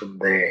questions from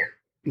there.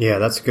 Yeah,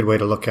 that's a good way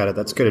to look at it.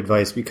 That's good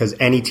advice, because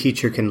any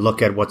teacher can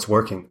look at what's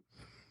working,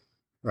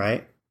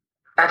 right?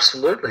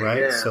 Absolutely.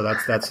 Right? Yeah. So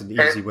that's an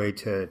easy way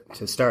to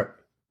start.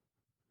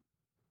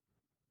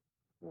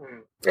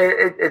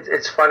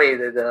 It's funny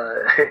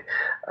that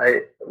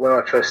when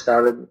I first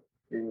started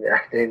in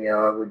academia,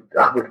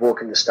 I would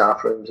walk into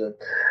staff rooms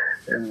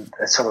and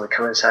someone would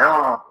come in and say,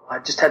 "Oh, I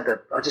just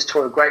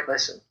taught a great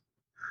lesson."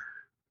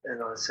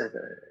 And I said,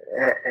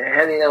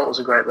 "How do you know it was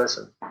a great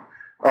lesson?"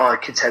 "Oh, the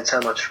kids had so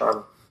much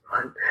fun."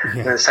 Right?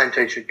 Yeah. And the same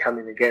teacher would come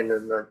in again,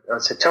 and I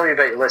said, "Tell me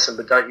about your lesson,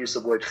 but don't use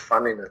the word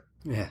fun in it."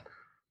 Yeah.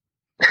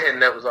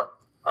 And that was like,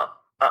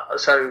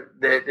 so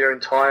their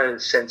entire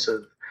sense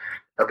of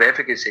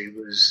efficacy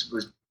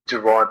was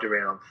derived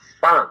around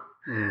fun.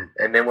 Mm.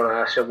 And then when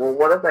I asked them, well,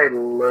 what have they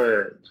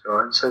learned?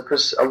 Right? So,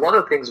 because a lot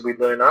of things we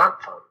learn aren't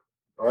fun,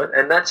 right?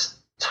 And that's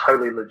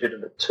totally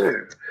legitimate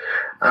too.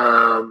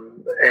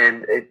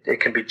 And it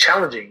can be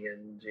challenging,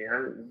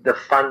 and the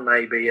fun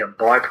may be a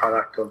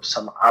byproduct of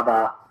some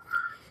other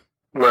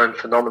learned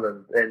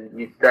phenomenon.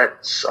 And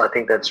I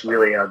think that's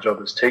really our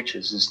job as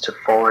teachers, is to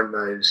find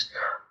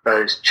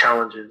those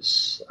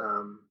challenges.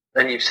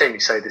 And you've seen me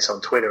say this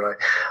on Twitter.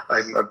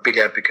 I'm a big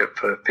advocate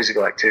for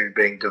physical activity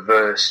being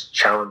diverse,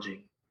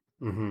 challenging,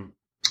 mm-hmm.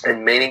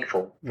 and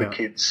meaningful for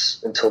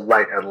kids until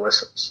late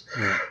adolescence.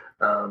 Yeah.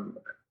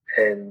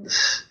 And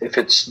if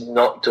it's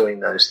not doing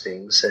those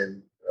things,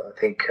 then I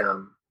think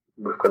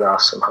we've got to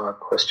ask some hard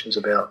questions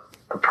about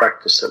the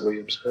practice that we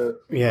observe.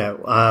 Yeah,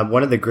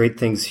 one of the great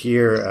things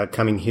here,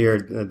 coming here,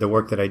 the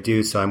work that I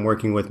do, so I'm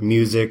working with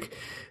music,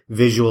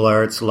 visual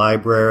arts,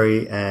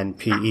 library, and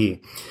PE.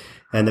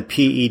 And the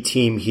PE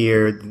team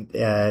here,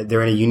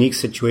 they're in a unique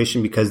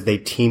situation because they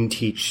team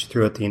teach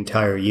throughout the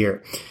entire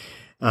year.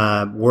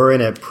 We're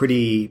in a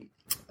pretty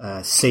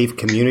safe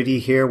community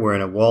here. We're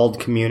in a walled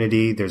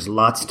community. There's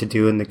lots to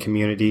do in the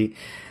community.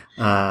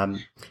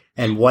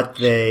 And what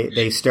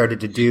they started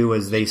to do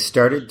was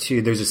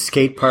there's a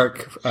skate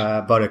park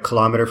about a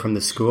kilometer from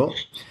the school.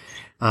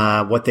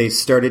 What they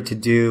started to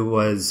do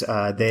was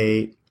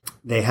they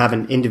have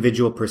an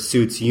individual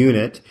pursuits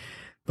unit,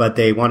 but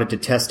they wanted to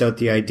test out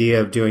the idea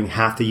of doing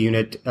half the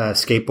unit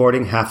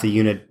skateboarding, half the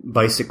unit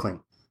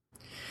bicycling.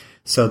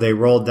 So they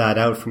rolled that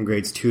out from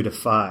grades 2 to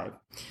 5.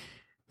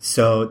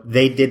 So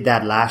they did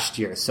that last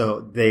year.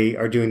 So they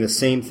are doing the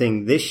same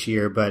thing this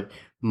year, but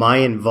my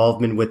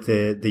involvement with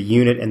the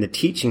unit and the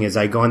teaching is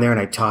I go in there and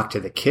I talk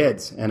to the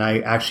kids. And I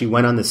actually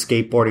went on the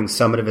skateboarding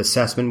summative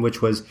assessment, which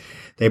was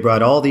they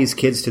brought all these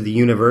kids to the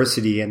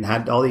university and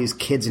had all these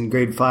kids in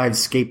grade 5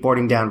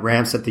 skateboarding down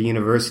ramps at the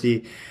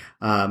university.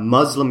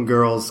 Muslim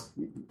girls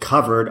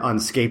covered on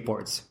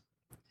skateboards,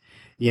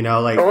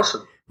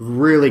 awesome.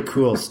 really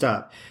cool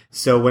stuff.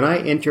 So when I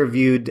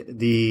interviewed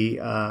the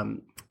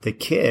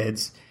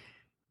kids,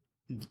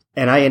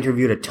 and I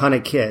interviewed a ton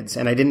of kids,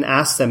 and I didn't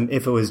ask them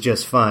if it was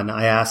just fun.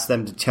 I asked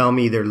them to tell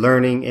me their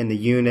learning in the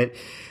unit,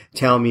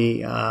 tell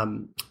me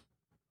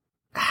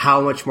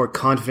how much more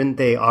confident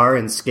they are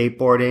in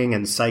skateboarding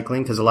and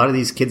cycling, because a lot of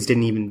these kids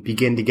didn't even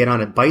begin to get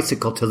on a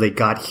bicycle till they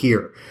got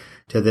here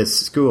to this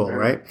school,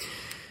 right?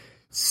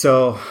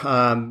 So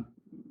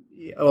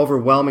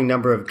overwhelming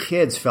number of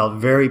kids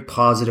felt very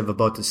positive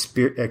about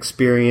the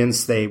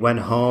experience. They went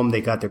home,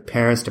 they got their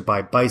parents to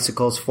buy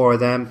bicycles for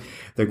them.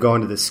 They're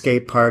going to the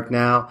skate park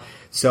now.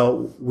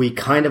 So we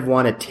kind of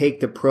want to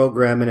take the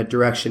program in a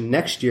direction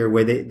next year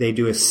where they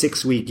do a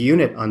 6-week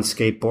unit on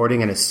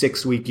skateboarding and a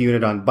 6-week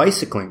unit on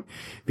bicycling,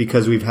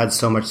 because we've had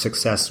so much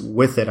success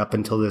with it up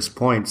until this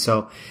point.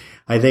 So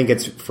I think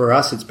for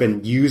us, it's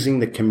been using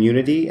the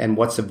community and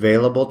what's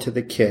available to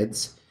the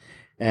kids,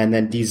 and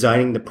then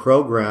designing the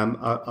program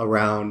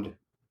around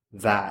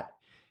that.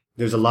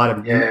 There's a lot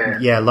of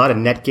a lot of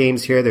net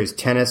games here. There's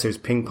tennis, there's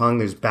ping pong,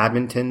 there's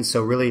badminton.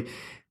 So really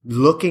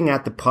looking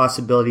at the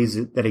possibilities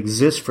that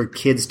exist for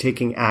kids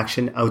taking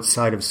action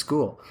outside of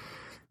school.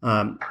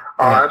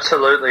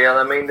 Absolutely, and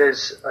I mean, I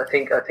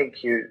think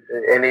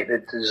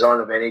the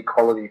design of any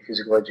quality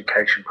physical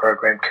education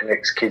program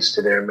connects kids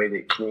to their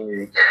immediate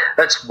community.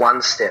 That's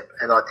one step,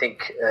 and I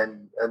think,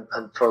 and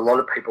for a lot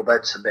of people,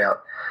 that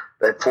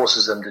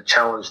forces them to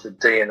challenge the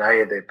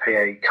DNA of their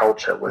PA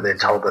culture, where they're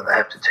told that they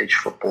have to teach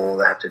football,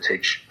 they have to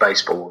teach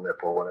baseball or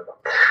netball, whatever.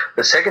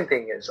 The second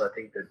thing is, I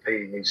think that PA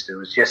needs to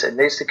do is, yes, it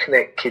needs to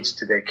connect kids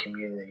to their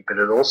community, but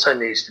it also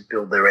needs to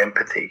build their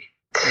empathy.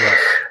 Yes.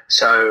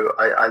 So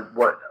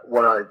what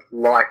I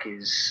like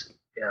is,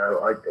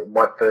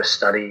 my first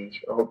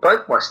study, or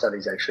both my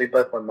studies actually,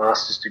 both my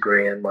master's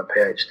degree and my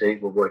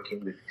PhD were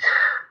working with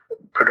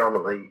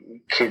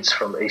predominantly kids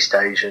from East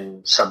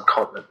Asian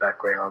subcontinent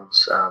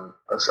backgrounds. A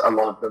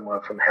lot of them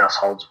were from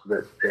households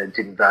that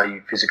didn't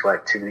value physical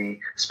activity,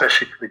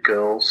 especially for the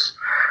girls.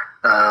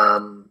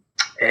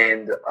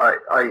 And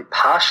I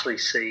partially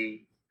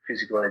see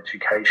physical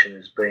education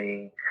as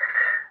being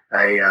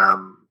a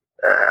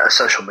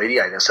social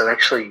mediator. So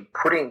actually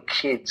putting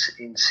kids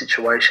in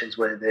situations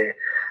where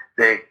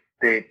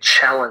they're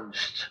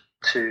challenged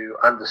to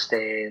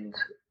understand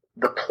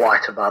the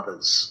plight of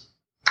others.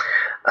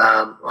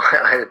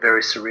 I had a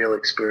very surreal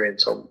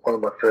experience on one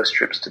of my first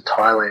trips to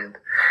Thailand,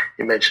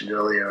 you mentioned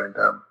earlier, and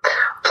I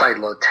played a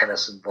lot of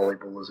tennis and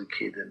volleyball as a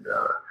kid, and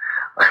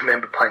I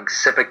remember playing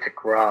sepak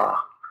takraw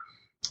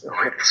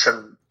with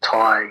some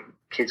Thai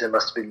kids that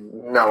must have been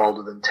no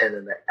older than 10,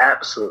 and they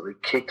absolutely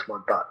kicked my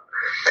butt.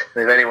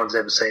 And if anyone's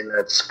ever seen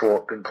that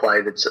sport been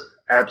played, it's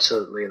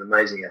absolutely an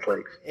amazing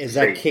athletic Is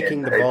that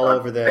kicking the ball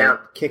over the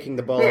net?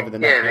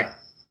 Yeah.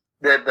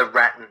 The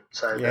rattan,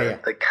 so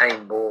the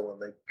cane ball,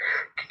 and they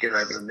kick it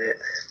over the net.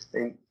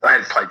 And I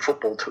hadn't played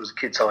football till I was a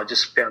kid, so I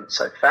just found it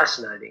so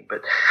fascinating.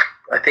 But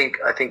I think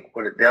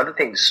the other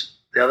thing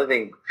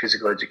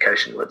physical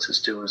education lets us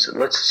do is it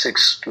lets us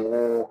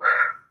explore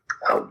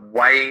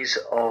ways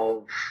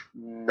of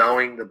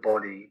knowing the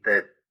body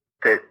that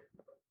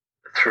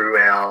through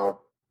our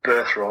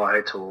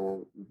birthright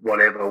or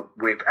whatever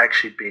we've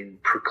actually been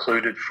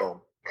precluded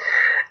from.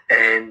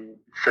 And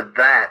for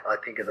that, I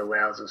think it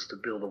allows us to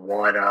build a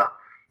wider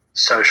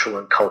social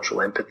and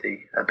cultural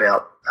empathy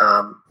about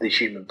the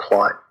human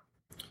plight.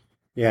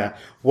 Yeah.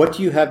 What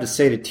do you have to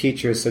say to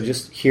teachers? So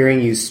just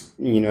hearing you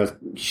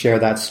share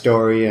that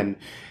story and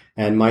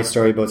my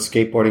story about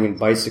skateboarding and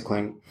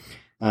bicycling,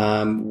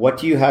 what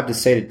do you have to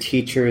say to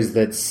teachers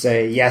that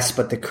say, yes,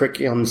 but the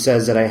curriculum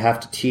says that I have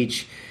to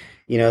teach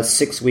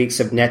 6 weeks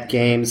of net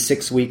games,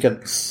 6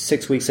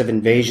 weeks of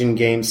invasion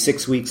games,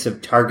 6 weeks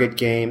of target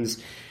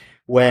games,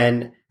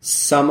 when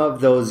some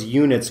of those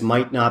units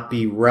might not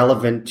be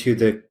relevant to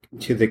the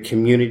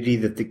community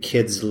that the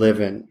kids live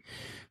in.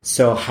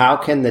 So how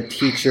can the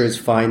teachers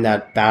find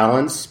that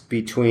balance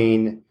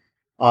between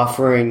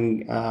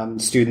offering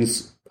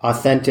students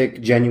authentic,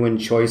 genuine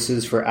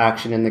choices for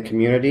action in the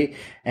community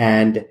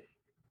and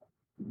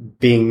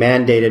being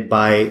mandated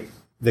by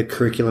the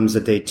curriculums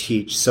that they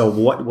teach? So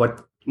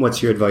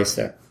what's your advice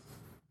there?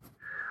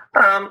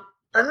 I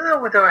don't know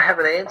whether I have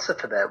an answer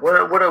for that. What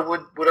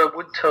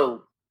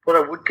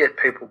I would get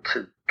people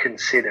to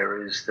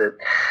consider is that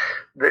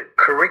the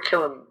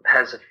curriculum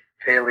has a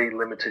fairly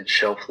limited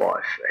shelf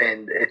life,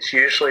 and it's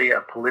usually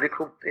a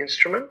political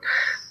instrument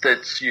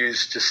that's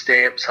used to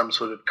stamp some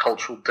sort of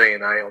cultural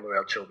DNA onto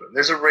our children.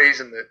 There's a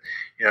reason that,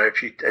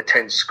 if you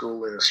attend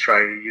school in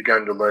Australia, you're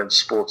going to learn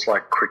sports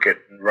like cricket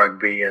and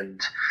rugby,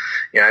 and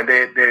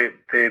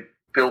they're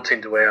built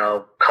into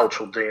our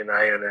cultural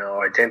DNA and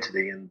our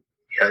identity, and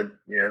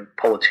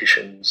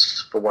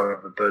politicians, for want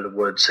of a better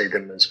word, see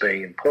them as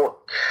being important.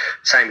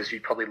 Same as you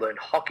probably learned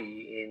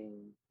hockey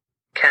in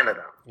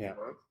Canada. Yeah.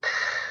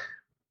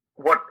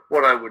 What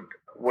I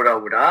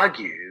would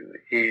argue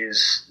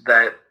is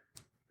that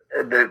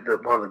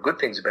one of the good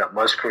things about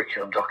most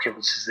curriculum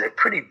documents is they're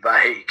pretty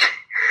vague.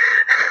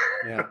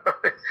 Yeah.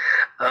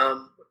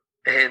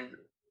 And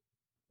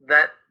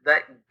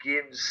that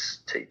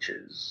gives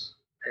teachers,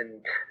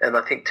 and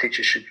I think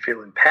teachers should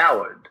feel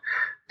empowered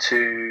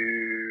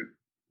to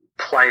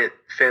play it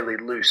fairly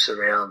loose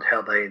around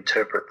how they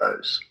interpret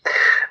those.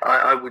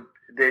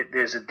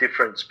 There's a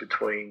difference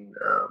between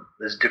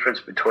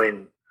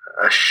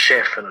a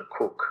chef and a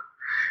cook.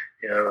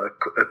 You know,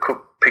 a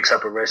cook picks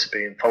up a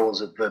recipe and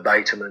follows it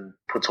verbatim and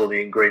puts all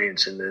the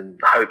ingredients in and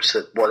hopes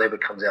that whatever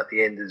comes out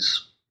the end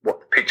is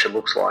what the picture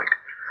looks like.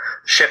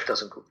 The chef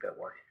doesn't cook that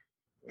way.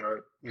 You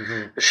know?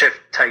 Mm-hmm. The chef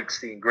takes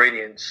the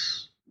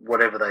ingredients,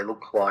 whatever they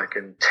look like,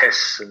 and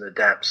tests and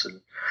adapts and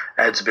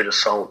adds a bit of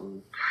salt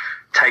and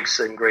takes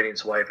the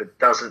ingredients away if it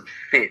doesn't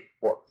fit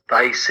what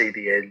they see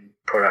the end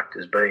product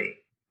as being.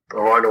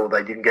 All right, or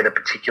they didn't get a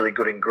particularly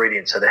good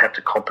ingredient, so they have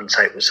to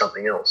compensate with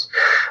something else.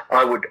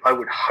 I would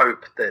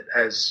hope that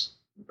as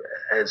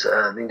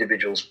an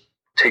individual's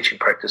teaching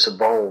practice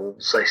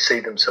evolves, they see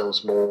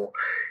themselves more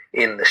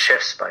in the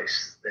chef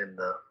space than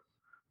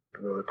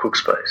the cook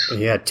space.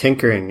 Yeah,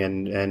 tinkering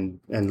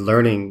and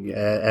learning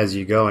as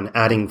you go, and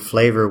adding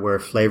flavor where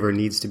flavor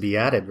needs to be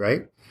added,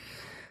 right?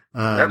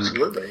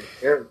 Absolutely,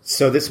 yeah.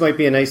 So this might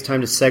be a nice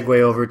time to segue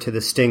over to the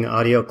Sting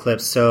audio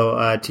clips.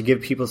 So to give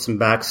people some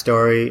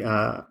backstory,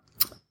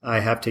 I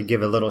have to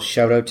give a little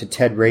shout out to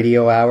TED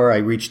Radio Hour. I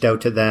reached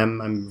out to them.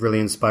 I'm really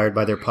inspired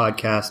by their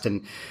podcast,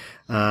 and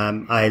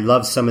I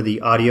love some of the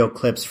audio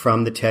clips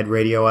from the TED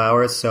Radio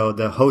Hour. So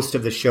the host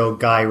of the show,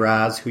 Guy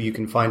Raz, who you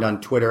can find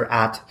on Twitter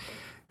at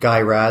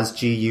Guy Raz,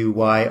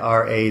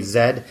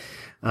 Guyraz,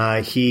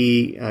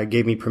 he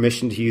gave me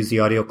permission to use the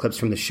audio clips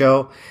from the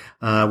show.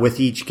 With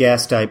each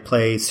guest, I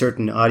play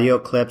certain audio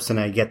clips and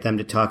I get them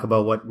to talk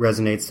about what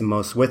resonates the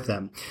most with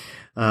them.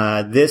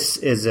 This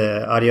is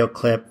an audio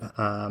clip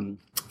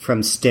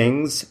from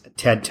Sting's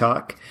TED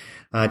Talk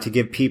to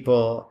give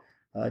people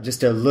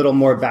just a little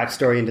more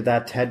backstory into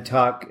that TED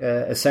Talk.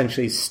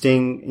 Essentially,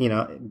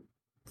 Sting,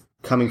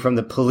 coming from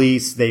the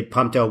police, they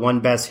pumped out one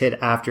best hit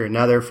after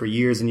another for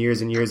years and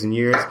years and years and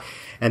years.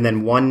 And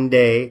then one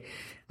day,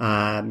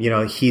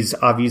 he's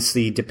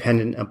obviously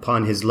dependent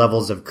upon his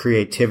levels of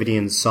creativity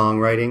and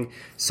songwriting.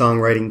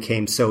 Songwriting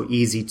came so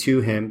easy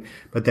to him,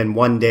 but then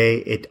one day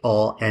it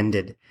all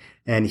ended.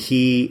 And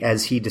he,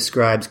 as he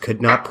describes,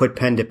 could not put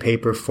pen to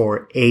paper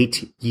for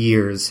 8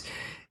 years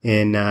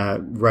in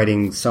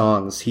writing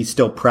songs. He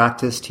still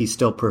practiced, he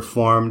still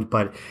performed,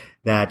 but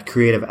that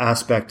creative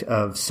aspect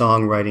of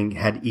songwriting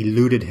had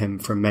eluded him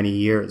for many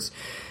years.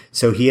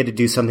 So he had to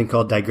do something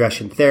called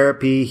digression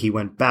therapy. He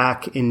went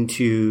back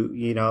into,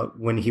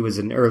 when he was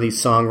an early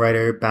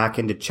songwriter, back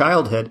into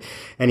childhood,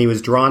 and he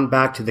was drawn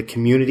back to the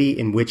community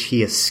in which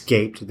he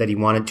escaped, that he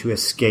wanted to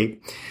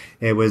escape.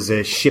 It was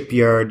a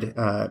shipyard.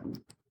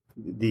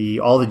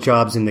 All the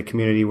jobs in the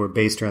community were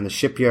based around the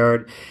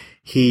shipyard.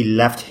 He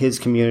left his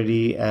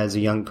community as a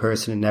young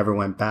person and never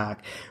went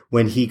back.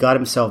 When he got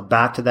himself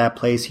back to that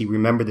place, he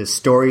remembered the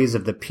stories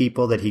of the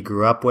people that he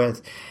grew up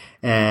with.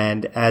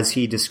 And as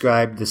he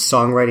described, the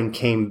songwriting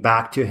came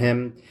back to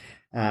him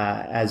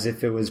as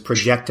if it was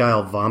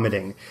projectile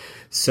vomiting.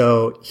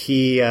 So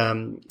he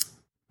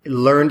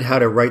learned how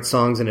to write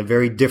songs in a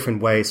very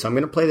different way. So I'm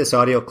going to play this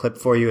audio clip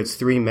for you. It's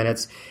 3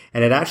 minutes,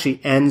 and it actually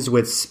ends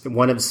with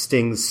one of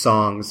Sting's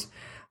songs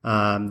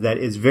that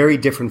is very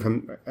different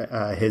from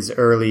his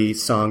early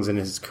songs in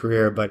his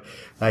career. But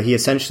he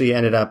essentially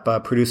ended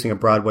up producing a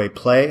Broadway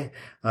play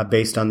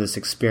based on this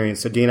experience.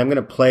 So, Dean, I'm going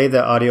to play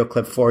the audio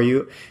clip for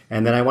you,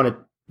 and then I want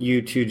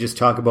you to just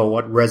talk about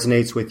what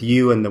resonates with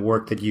you and the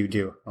work that you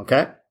do.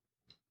 Okay?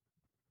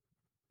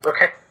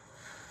 Okay.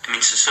 I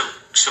mean, so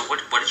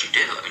what did you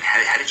do? I mean,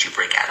 how did you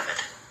break out of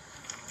it?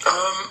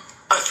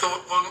 I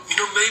thought, well,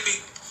 maybe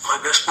my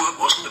best work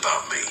wasn't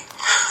about me.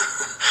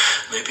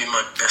 Maybe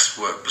my best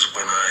work was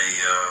when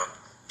I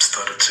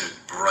started to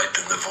write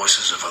in the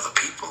voices of other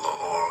people,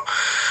 or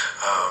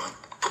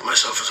put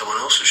myself in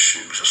someone else's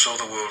shoes, or saw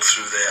the world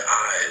through their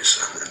eyes,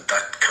 and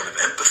that kind of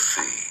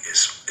empathy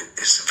is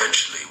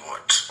eventually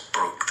what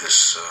broke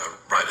this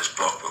writer's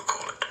block, we'll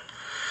call it.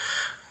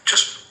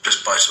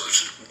 Just by sort of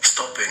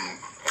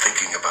stopping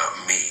thinking about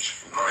me,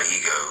 my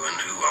ego, and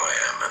who I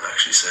am, and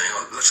actually saying,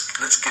 oh,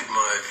 let's give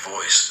my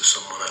voice to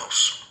someone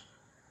else.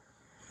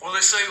 Well,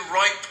 they say,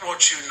 write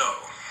what you know.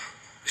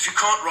 If you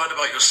can't write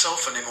about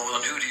yourself anymore,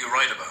 then who do you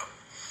write about?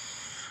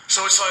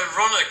 So it's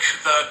ironic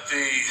that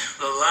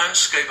the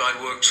landscape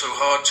I'd worked so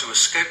hard to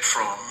escape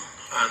from,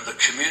 and the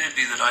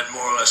community that I'd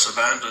more or less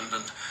abandoned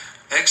and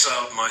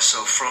exiled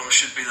myself from,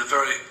 should be the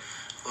very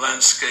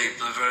landscape,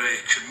 the very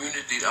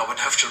community I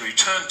would have to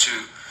return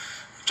to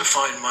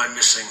find my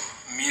missing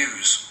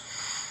muse.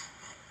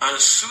 And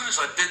as soon as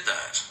I did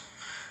that,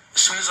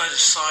 as soon as I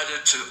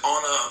decided to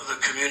honor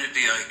the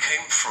community I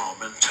came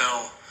from and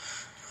tell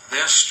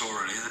their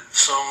story, the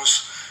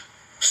songs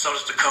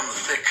started to come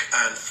thick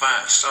and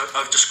fast.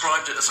 I've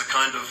described it as a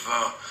kind of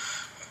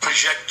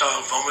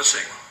projectile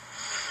vomiting,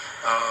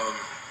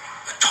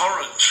 a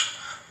torrent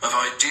of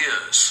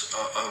ideas,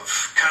 of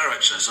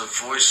characters, of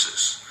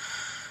voices,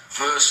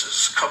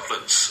 verses,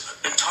 couplets,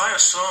 entire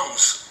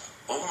songs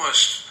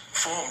almost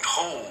formed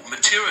whole,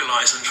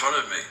 materialized in front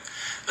of me,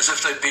 as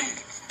if they'd been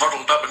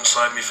bottled up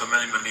inside me for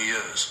many, many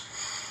years.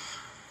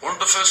 One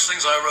of the first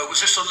things I wrote was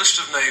just a list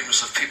of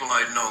names of people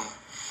I'd known.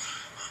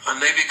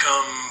 And they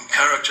become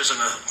characters in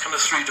a kind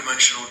of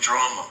three-dimensional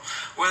drama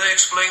where they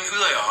explain who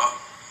they are,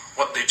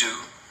 what they do,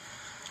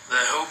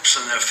 their hopes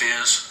and their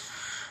fears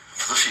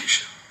for the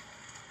future.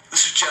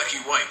 This is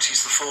Jackie White.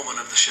 He's the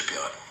foreman of the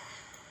shipyard.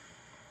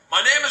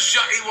 My name is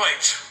Jackie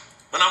White,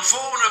 and I'm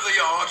foreman of the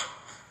yard,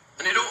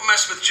 and you don't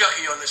mess with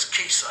Jackie on this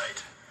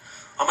quayside.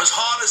 I'm as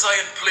hard as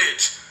iron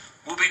plate.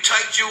 We'll be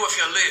tight due if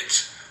you're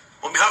late,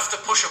 when we have to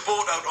push a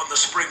boat out on the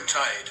spring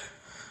tide.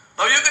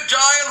 Now you could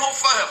die and hope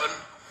for heaven,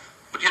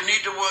 but you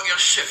need to work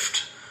your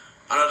shift,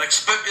 and I'd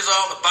expect you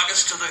all to back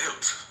us to the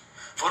hilt.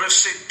 For if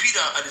St. Peter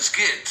at his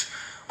gate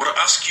were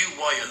to ask you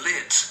why you're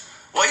late,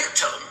 why you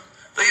tell him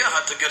that you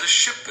had to get a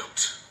ship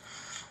built.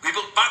 We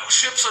built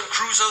battleships and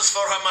cruisers for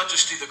Her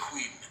Majesty the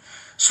Queen,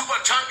 super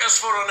tankers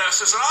for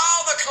Onassis, and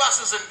all the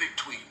classes in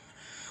between.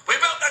 We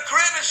built the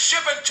greatest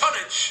ship in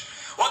tonnage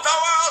what the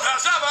world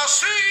has ever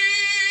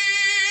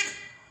seen,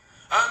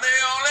 and the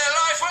only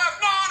life we've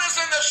known is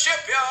in the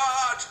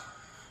shipyard.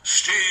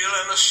 Steel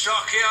in the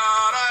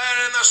stockyard,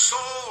 iron in the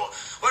soul,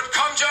 would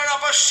conjure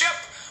up a ship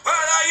where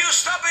there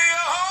used to be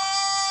a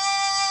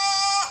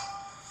hole.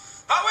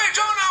 But we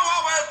don't know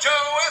what we'll do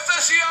if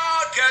this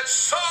yard gets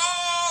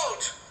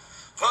sold,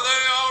 for the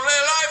only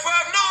life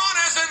we've known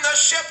is in the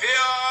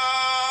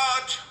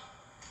shipyard.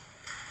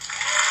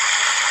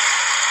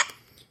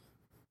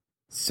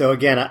 So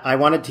again, I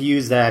wanted to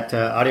use that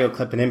audio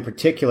clip, and in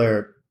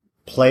particular,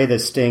 play the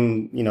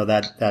Sting,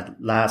 that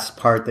last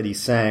part that he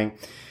sang,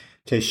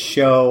 to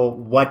show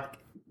what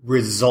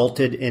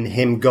resulted in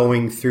him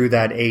going through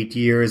that 8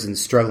 years and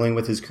struggling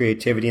with his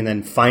creativity and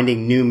then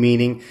finding new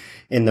meaning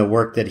in the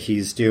work that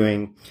he's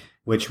doing,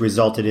 which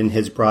resulted in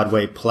his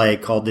Broadway play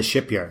called The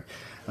Shipyard.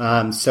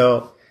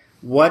 So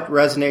what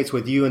resonates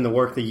with you in the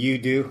work that you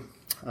do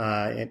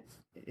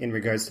in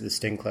regards to the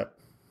Sting clip?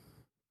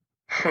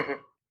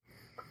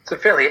 It's a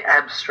fairly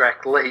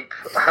abstract leap,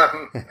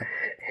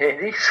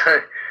 Andy.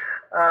 So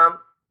a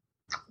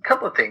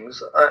couple of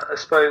things. I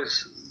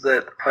suppose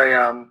that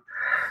I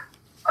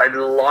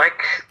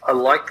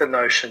like the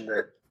notion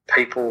that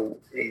people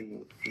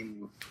in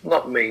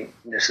not me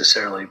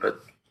necessarily, but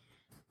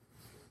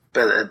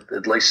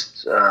at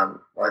least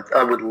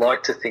I would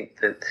like to think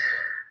that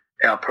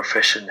our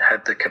profession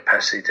had the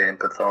capacity to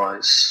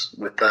empathise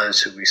with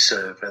those who we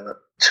serve, and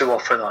too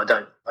often I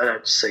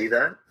don't see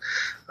that.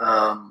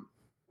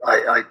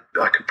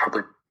 I could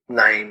probably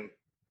name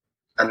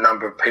a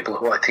number of people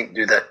who I think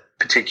do that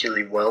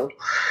particularly well,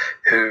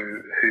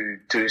 who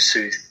do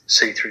see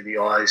through the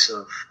eyes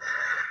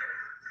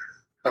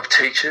of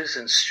teachers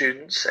and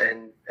students,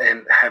 and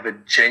have a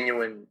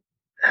genuine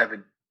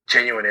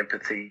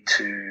empathy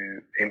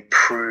to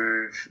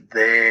improve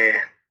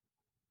their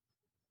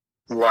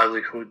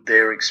livelihood,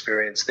 their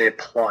experience, their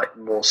plight,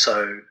 more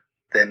so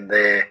than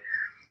their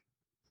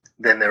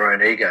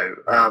own ego.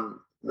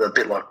 A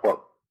bit like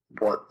what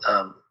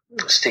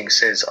Sting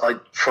says.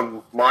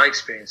 From my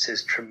experience,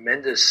 there's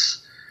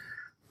tremendous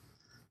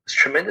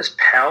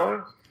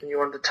power when you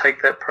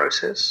undertake that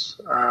process.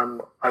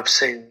 I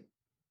see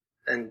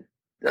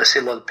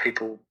a lot of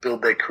people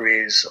build their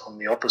careers on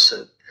the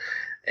opposite,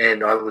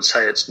 and I would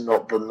say it's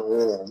not the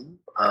norm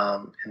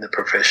in the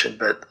profession,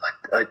 but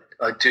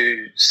I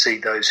do see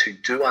those who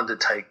do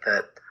undertake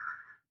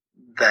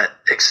that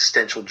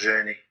existential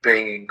journey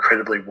being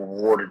incredibly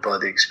rewarded by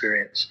the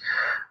experience.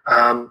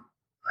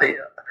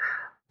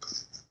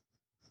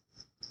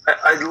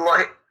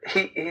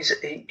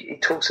 He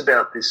talks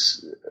about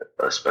this,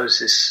 I suppose,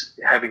 this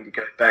having to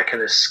go back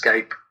and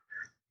escape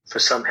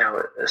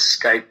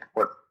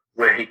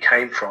where he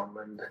came from,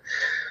 and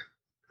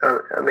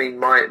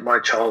my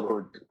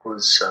childhood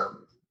was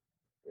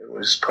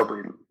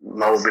probably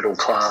lower middle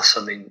class.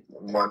 I mean,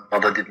 my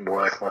mother didn't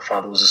work, my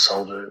father was a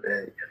soldier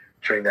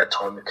during that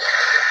time.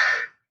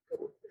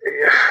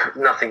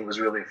 Nothing was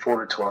really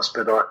afforded to us,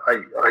 but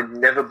I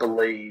never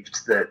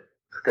believed that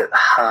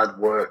hard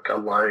work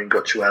alone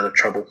got you out of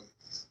trouble.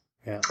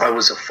 Yeah. I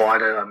was a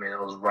fighter. I mean,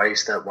 I was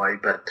raised that way,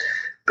 but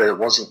it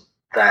wasn't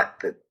that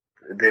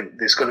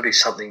there's got to be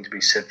something to be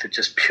said for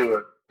just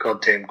pure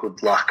goddamn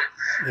good luck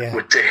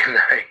with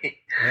DNA.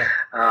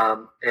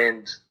 Yeah.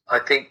 And I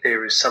think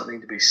there is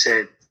something to be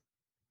said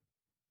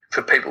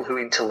for people who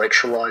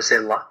intellectualize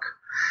their luck.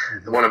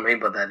 Mm-hmm. And what I mean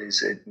by that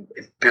is it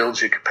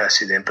builds your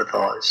capacity to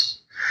empathize.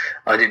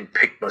 I didn't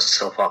pick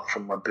myself up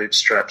from my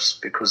bootstraps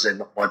because they're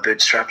not my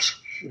bootstraps.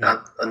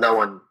 Yeah.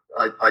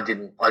 I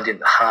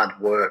didn't hard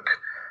work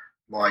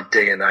my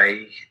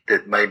DNA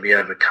that made me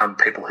overcome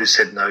people who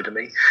said no to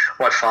me.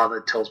 My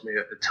father tells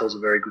a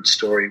very good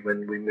story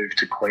when we moved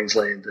to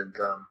Queensland,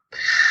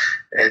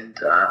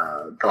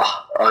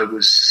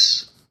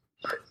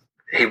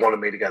 he wanted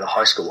me to go to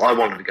high school. I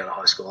wanted to go to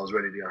high school. I was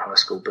ready to go to high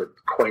school, but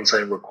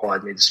Queensland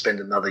required me to spend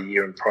another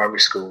year in primary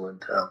school.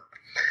 And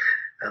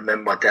I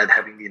remember my dad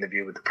having the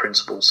interview with the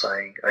principal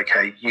saying,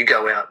 "Okay, you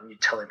go out and you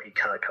tell him he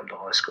can't come to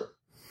high school.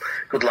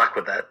 Good luck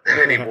with that." And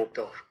then he walked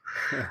off.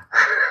 Yeah.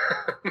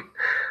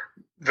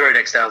 very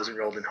next day I was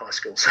enrolled in high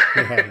school. So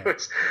it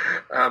was,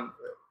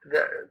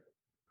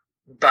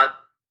 but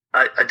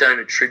I don't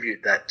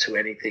attribute that to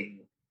anything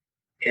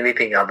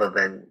other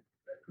than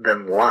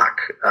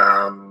luck.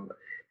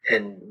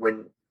 And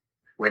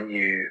when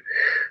you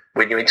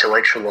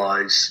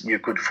intellectualize your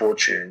good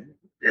fortune,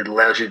 it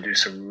allows you to do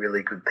some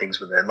really good things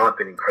with it. And I've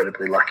been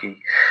incredibly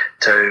lucky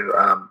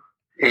to,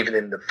 even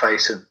in the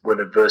face of when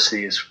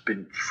adversity has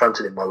been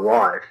fronted in my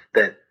life,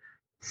 that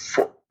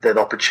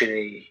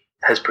opportunity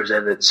has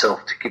presented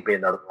itself to give me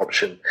another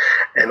option.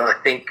 And I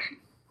think,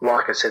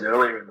 like I said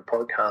earlier in the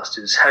podcast,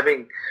 is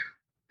having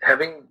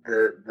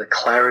the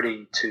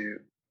clarity to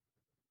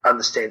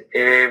understand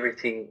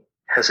everything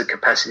has a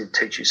capacity to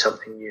teach you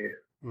something new.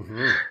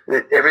 Mm-hmm.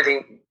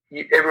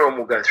 Everyone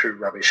will go through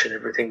rubbish, and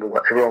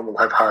everyone will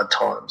have hard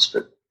times,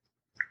 but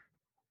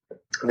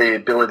the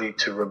ability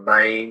to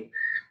remain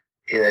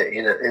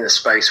in a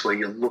space where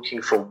you're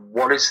looking for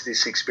what is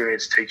this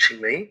experience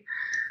teaching me,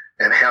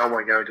 and how am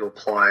I going to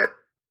apply it?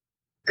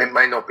 It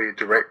may not be a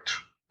direct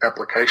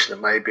application;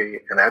 it may be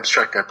an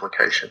abstract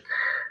application.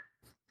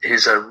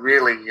 Is a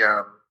really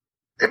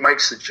it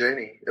makes the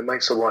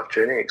life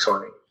journey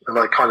exciting. And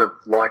I kind of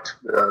liked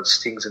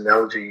Sting's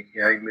analogy.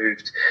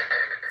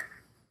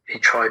 He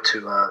tried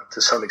to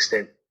some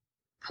extent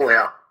pull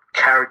out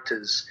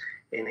characters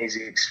in his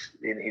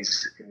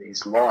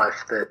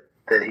life that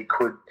he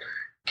could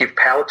give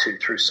power to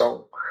through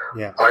song.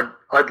 Yeah,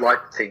 I'd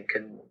like to think,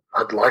 and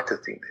I'd like to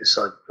think this.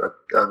 I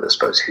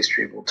suppose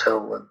history will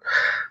tell,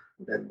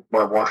 and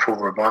my wife will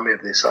remind me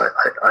of this.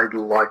 I'd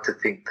like to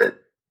think that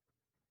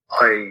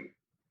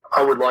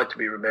I would like to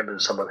be remembered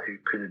as someone who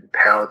could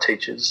empower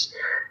teachers,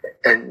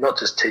 and not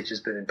just teachers,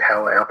 but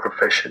empower our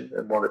profession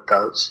and what it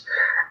does.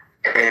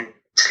 And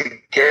to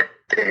get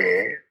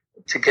there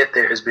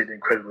has been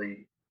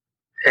incredibly,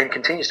 and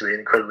continues to be an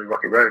incredibly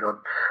rocky road.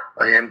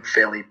 I am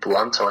fairly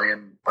blunt. I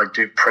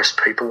do press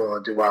people, and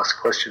I do ask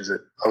questions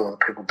that a lot of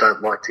people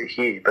don't like to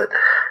hear. But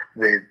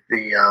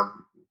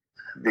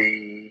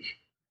the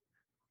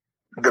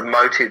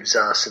motives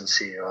are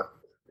sincere.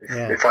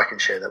 If I can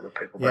share that with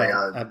people, they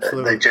are.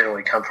 Absolutely. They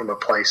generally come from a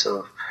place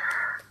of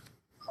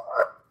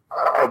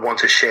I want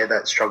to share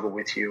that struggle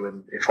with you,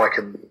 and if I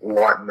can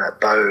lighten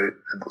that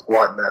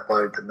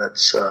load, then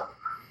that's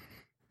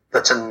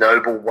a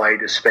noble way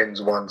to spend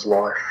one's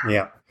life.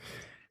 Yeah,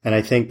 and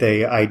I think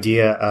the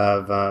idea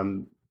of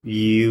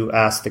you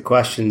ask the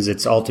questions,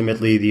 it's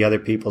ultimately the other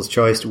people's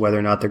choice to whether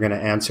or not they're going to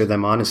answer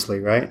them honestly,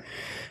 right?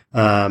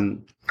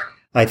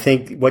 I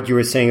think what you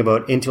were saying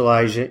about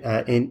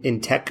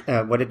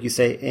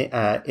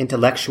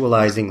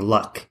intellectualizing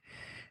luck,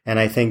 and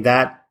I think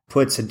that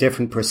puts a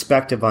different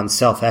perspective on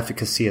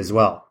self-efficacy as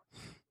well,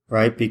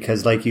 right?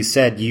 Because like you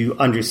said, you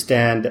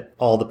understand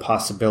all the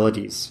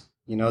possibilities,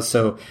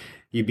 so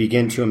you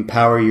begin to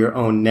empower your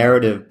own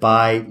narrative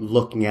by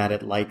looking at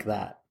it like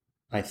that,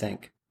 I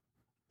think.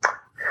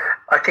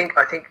 I think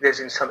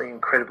there's something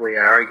incredibly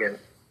arrogant,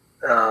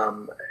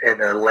 and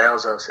it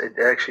allows us, it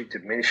actually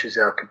diminishes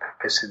our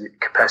capacity to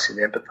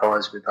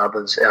empathize with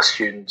others, our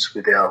students,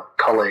 with our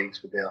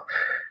colleagues, with our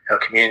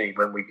community,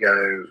 when we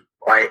go,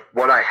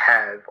 what I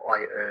have,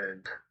 I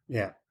earned.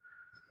 Yeah.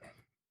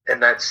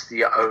 And that's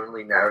the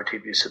only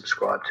narrative you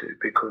subscribe to,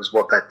 because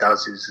what that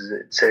does is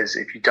it says,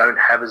 if you don't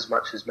have as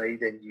much as me,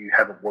 then you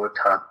haven't worked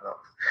hard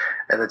enough.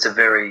 And it's a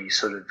very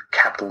sort of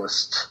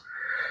capitalist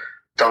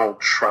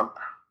Donald Trump,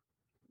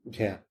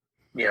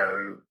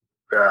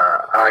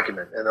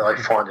 argument. And I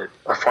find it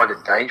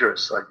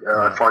dangerous.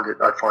 I find it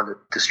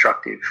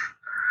destructive.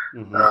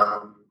 Mm-hmm.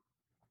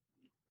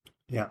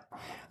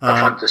 I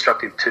find it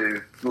destructive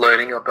to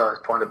learning. I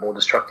find it more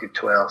destructive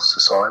to our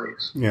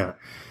societies. Yeah.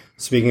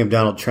 Speaking of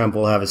Donald Trump,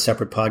 we'll have a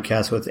separate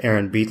podcast with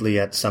Aaron Beatley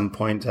at some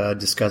point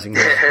discussing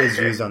his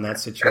views on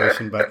that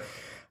situation. But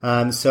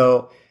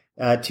to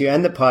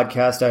end the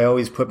podcast, I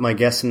always put my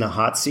guests in the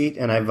hot seat,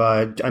 and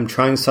I'm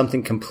trying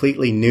something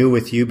completely new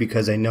with you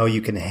because I know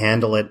you can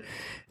handle it,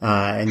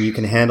 and you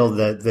can handle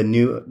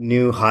the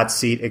new hot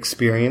seat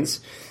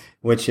experience,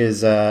 which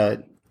is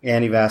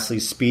Andy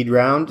Vasley's speed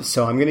round.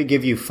 So I'm going to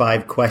give you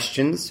 5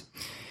 questions,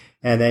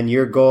 and then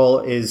your goal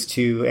is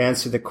to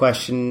answer the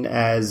question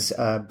as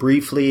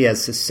briefly,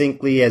 as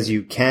succinctly as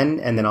you can,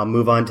 and then I'll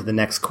move on to the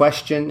next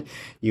question.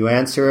 You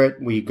answer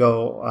it. We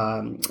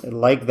go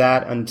like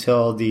that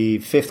until the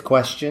 5th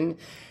question,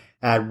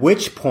 at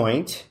which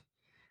point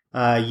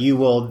you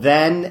will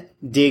then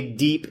dig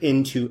deep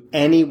into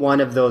any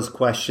one of those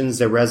questions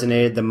that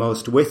resonated the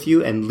most with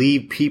you and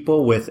leave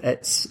people with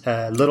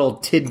a little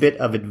tidbit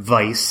of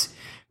advice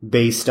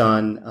based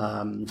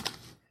on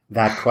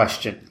that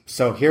question.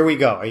 So here we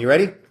go. Are you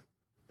ready?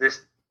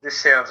 This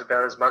sounds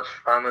about as much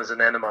fun as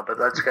an enema, but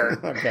let's go.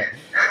 Okay.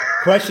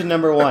 Question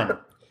number 1.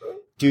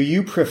 Do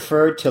you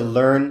prefer to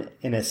learn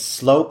in a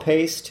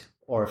slow-paced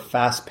or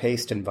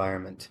fast-paced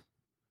environment?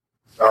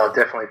 Oh,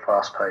 definitely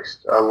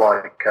fast-paced. I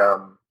like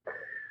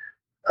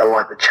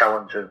the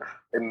challenge of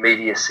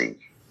immediacy.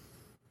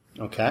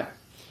 Okay.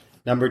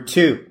 Number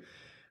 2.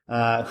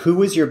 Who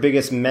was your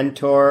biggest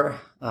mentor,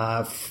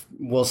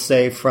 we'll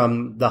say,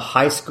 from the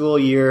high school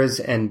years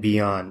and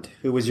beyond?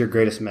 Who was your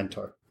greatest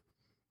mentor?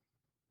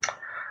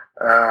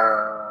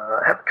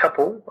 I have a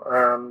couple.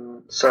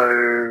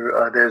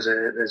 There's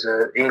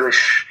a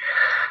English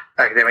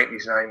academic.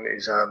 His name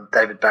is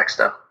David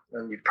Baxter.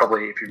 And you've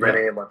probably, if you've read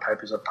any of my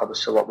papers, I've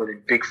published a lot with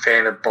him. Big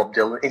fan of Bob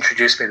Dylan.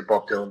 Introduced me to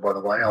Bob Dylan, by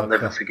the way. I'll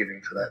never forgive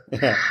him for that.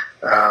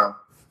 Yeah.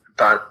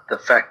 But the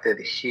fact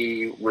that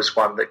he was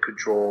one that could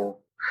draw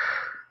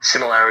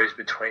similarities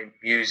between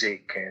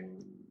music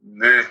and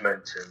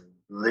movement and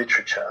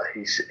literature,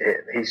 he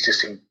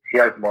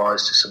opened my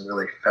eyes to some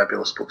really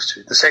fabulous books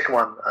too. The second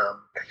one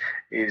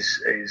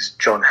is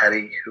John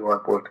Hattie, who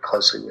I've worked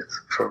closely with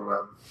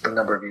for a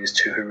number of years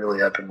too, who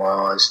really opened my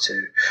eyes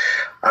to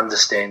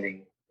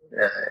understanding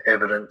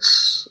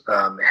evidence,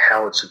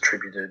 how it's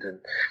attributed, and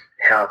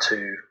how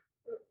to,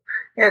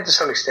 to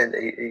some extent,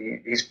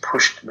 he's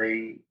pushed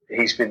me.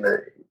 He's been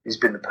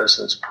the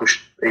person that's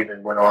pushed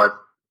even when I've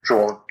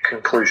drawn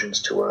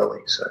conclusions too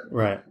early. So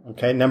right,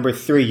 okay. Number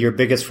 3, your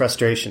biggest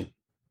frustration.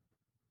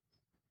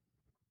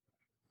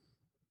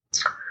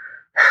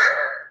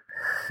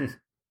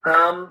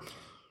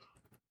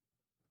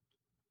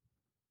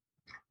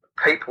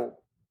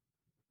 People.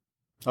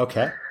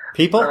 Okay,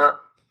 people.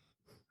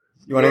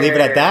 You want to leave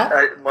it at that?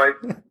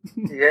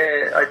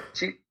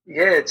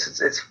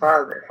 It's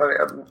fun.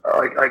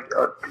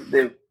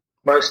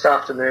 Most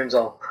afternoons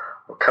I'll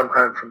come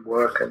home from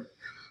work and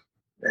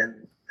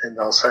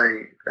I'll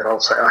say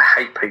I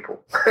hate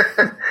people.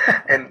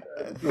 And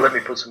let me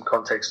put some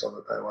context on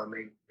it though. I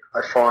mean,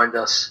 I find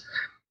us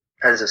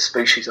as a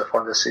species,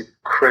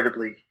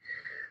 incredibly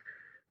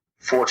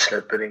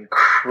fortunate but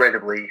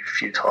incredibly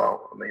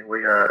futile. I mean,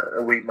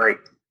 we make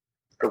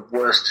the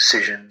worst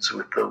decisions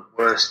with the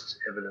worst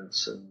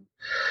evidence,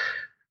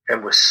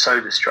 and we're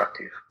so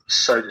destructive.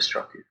 So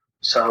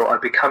I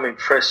become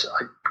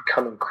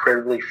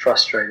incredibly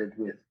frustrated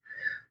with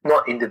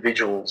not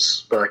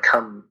individuals, but I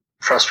become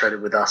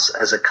frustrated with us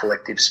as a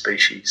collective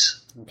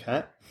species.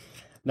 Okay.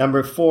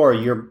 Number 4,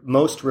 your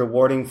most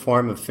rewarding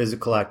form of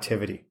physical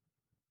activity.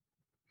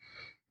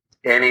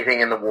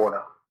 Anything in the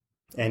water.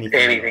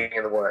 Anything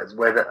in the water.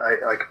 Whether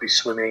I could be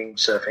swimming,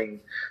 surfing,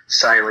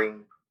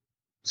 sailing,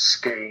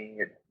 skiing,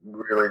 it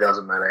really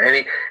doesn't matter.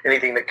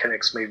 Anything that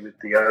connects me with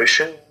the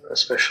ocean,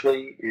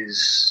 especially,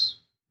 is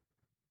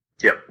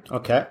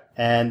Okay.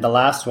 And the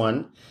last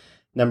one,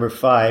 number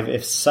 5,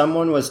 if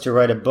someone was to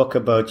write a book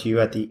about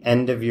you at the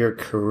end of your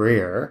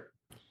career,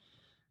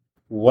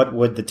 what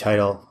would the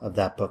title of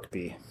that book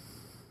be?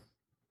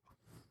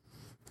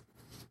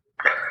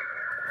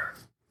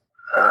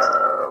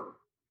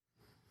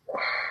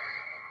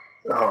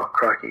 Oh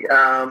crikey!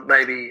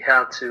 Maybe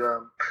how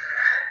to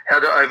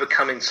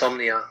overcome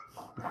insomnia.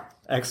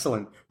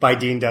 Excellent. By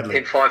Dean Dudley.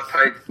 In 5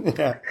 pages.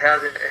 Yeah. How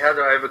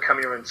to overcome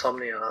your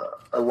insomnia?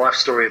 A life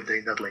story of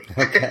Dean Dudley.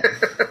 Okay.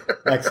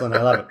 Excellent.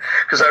 I love it.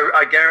 Because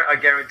I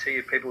guarantee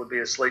you, people would be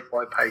asleep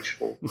by page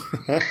 4.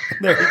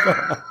 There you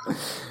go.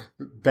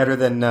 Better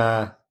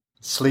than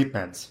sleep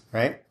meds,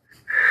 right?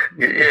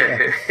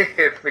 Yeah.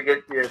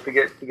 Forget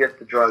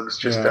the drugs.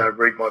 Just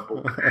read my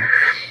book.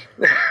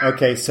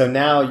 Okay, so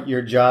now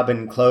your job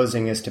in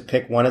closing is to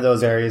pick one of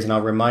those areas, and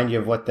I'll remind you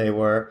of what they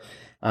were.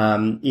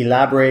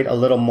 Elaborate a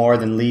little more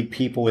than leave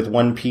people with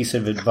one piece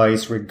of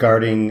advice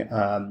regarding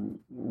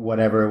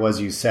whatever it was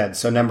you said.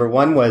 So number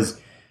 1 was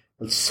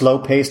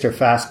slow-paced or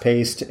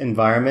fast-paced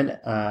environment.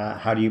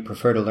 How do you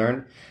prefer to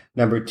learn?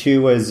 Number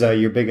 2 was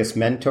your biggest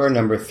mentor.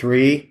 Number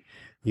 3,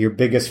 your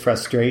biggest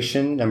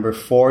frustration. Number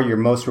 4, your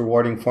most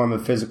rewarding form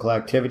of physical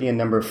activity. And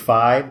number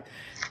 5,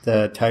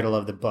 the title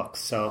of the book.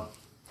 So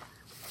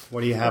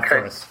what do you have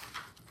for us?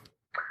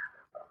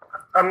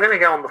 I'm going to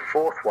go on the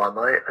 4th one.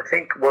 I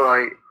think what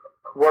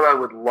I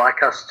would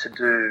like us to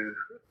do,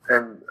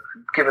 and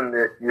given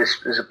that this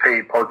is a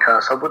PE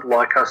podcast, I would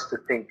like us to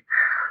think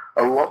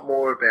a lot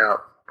more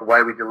about the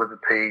way we deliver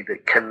PE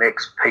that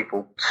connects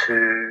people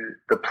to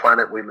the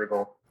planet we live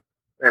on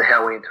and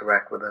how we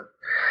interact with it.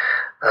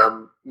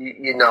 I've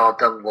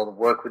done a lot of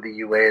work with the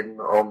UN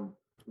on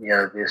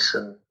this,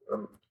 and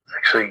I'm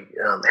actually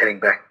heading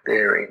back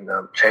there in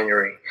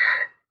January.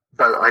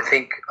 But I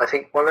think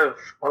one of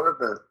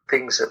the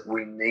things that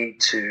we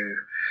need to,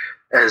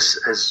 as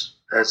a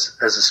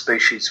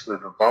species,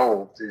 we've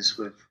evolved is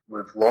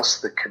we've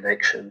lost the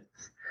connection,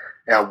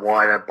 our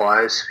wider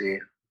biosphere,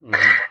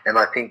 and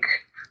I think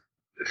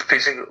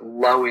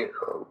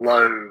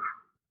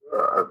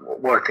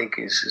what I think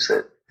is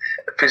that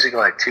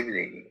physical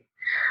activity,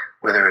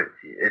 whether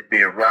it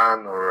be a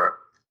run or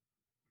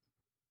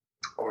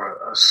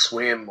a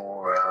swim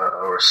or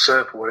a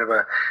surf or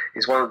whatever,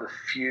 is one of the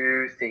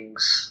few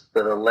things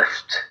that are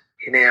left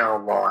in our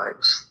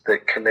lives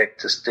that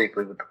connect us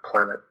deeply with the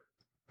planet.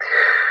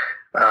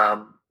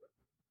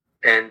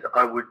 And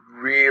I would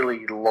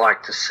really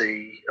like to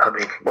see,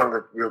 one of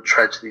the real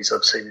tragedies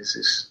I've seen is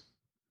this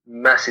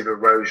massive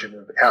erosion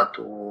of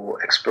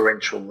outdoor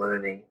experiential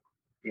learning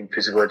in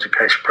physical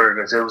education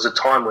programs. There was a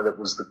time when it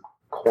was the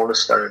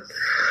cornerstone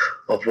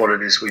what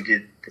it is we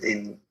did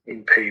in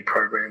PE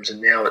programs.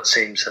 And now it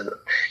seems that,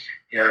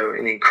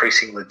 in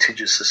increasing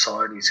litigious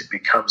societies, it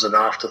becomes an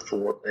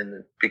afterthought and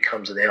it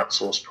becomes an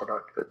outsourced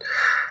product. But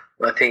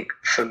I think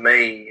for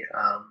me,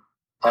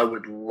 I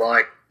would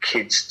like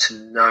kids to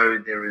know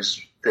there is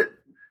that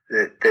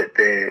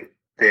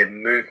their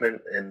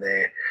movement and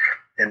their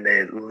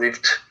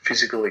lived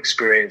physical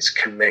experience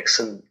connects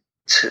them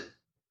to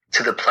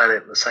the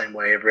planet in the same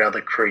way every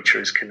other creature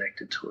is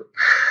connected to it.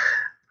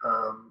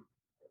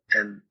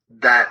 And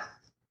that,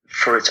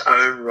 for its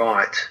own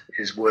right,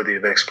 is worthy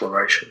of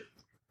exploration.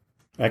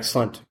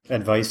 Excellent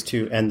advice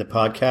to end the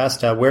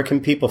podcast. Where can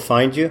people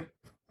find you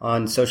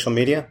on social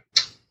media?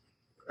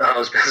 I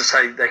was about to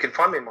say they can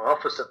find me in my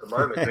office at the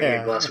moment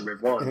drinking a glass of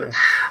red wine. But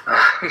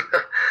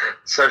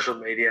social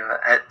media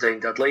at Dean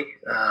Dudley,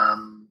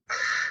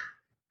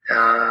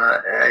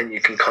 and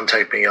you can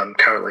contact me. I'm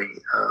currently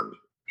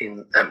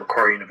at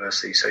Macquarie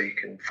University, so you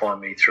can find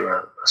me through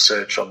a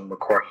search on the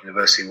Macquarie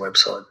University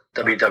website,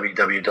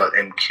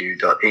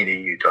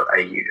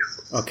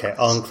 www.mq.edu.au. Okay,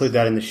 I'll include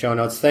that in the show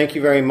notes. Thank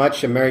you very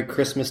much. A Merry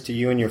Christmas to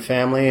you and your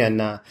family,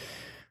 and I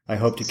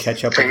hope to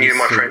catch up with you,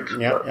 my friend.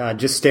 Yeah,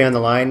 just stay on the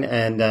line,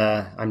 and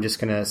I'm just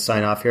going to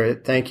sign off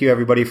here. Thank you,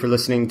 everybody, for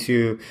listening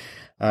to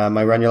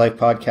my Run Your Life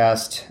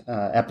podcast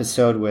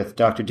episode with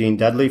Dr. Dean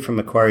Dudley from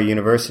Macquarie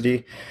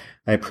University.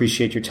 I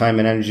appreciate your time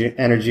and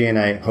energy, and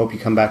I hope you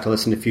come back to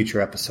listen to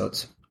future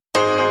episodes.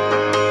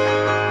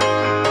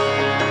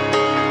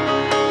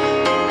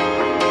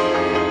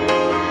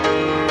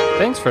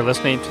 Thanks for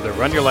listening to the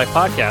Run Your Life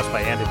podcast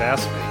by Andy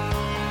Vasily.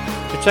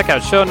 To check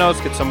out show notes,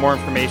 get some more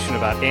information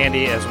about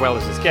Andy as well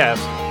as his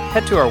guests,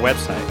 head to our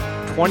website,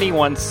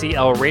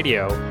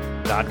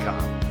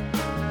 21clradio.com.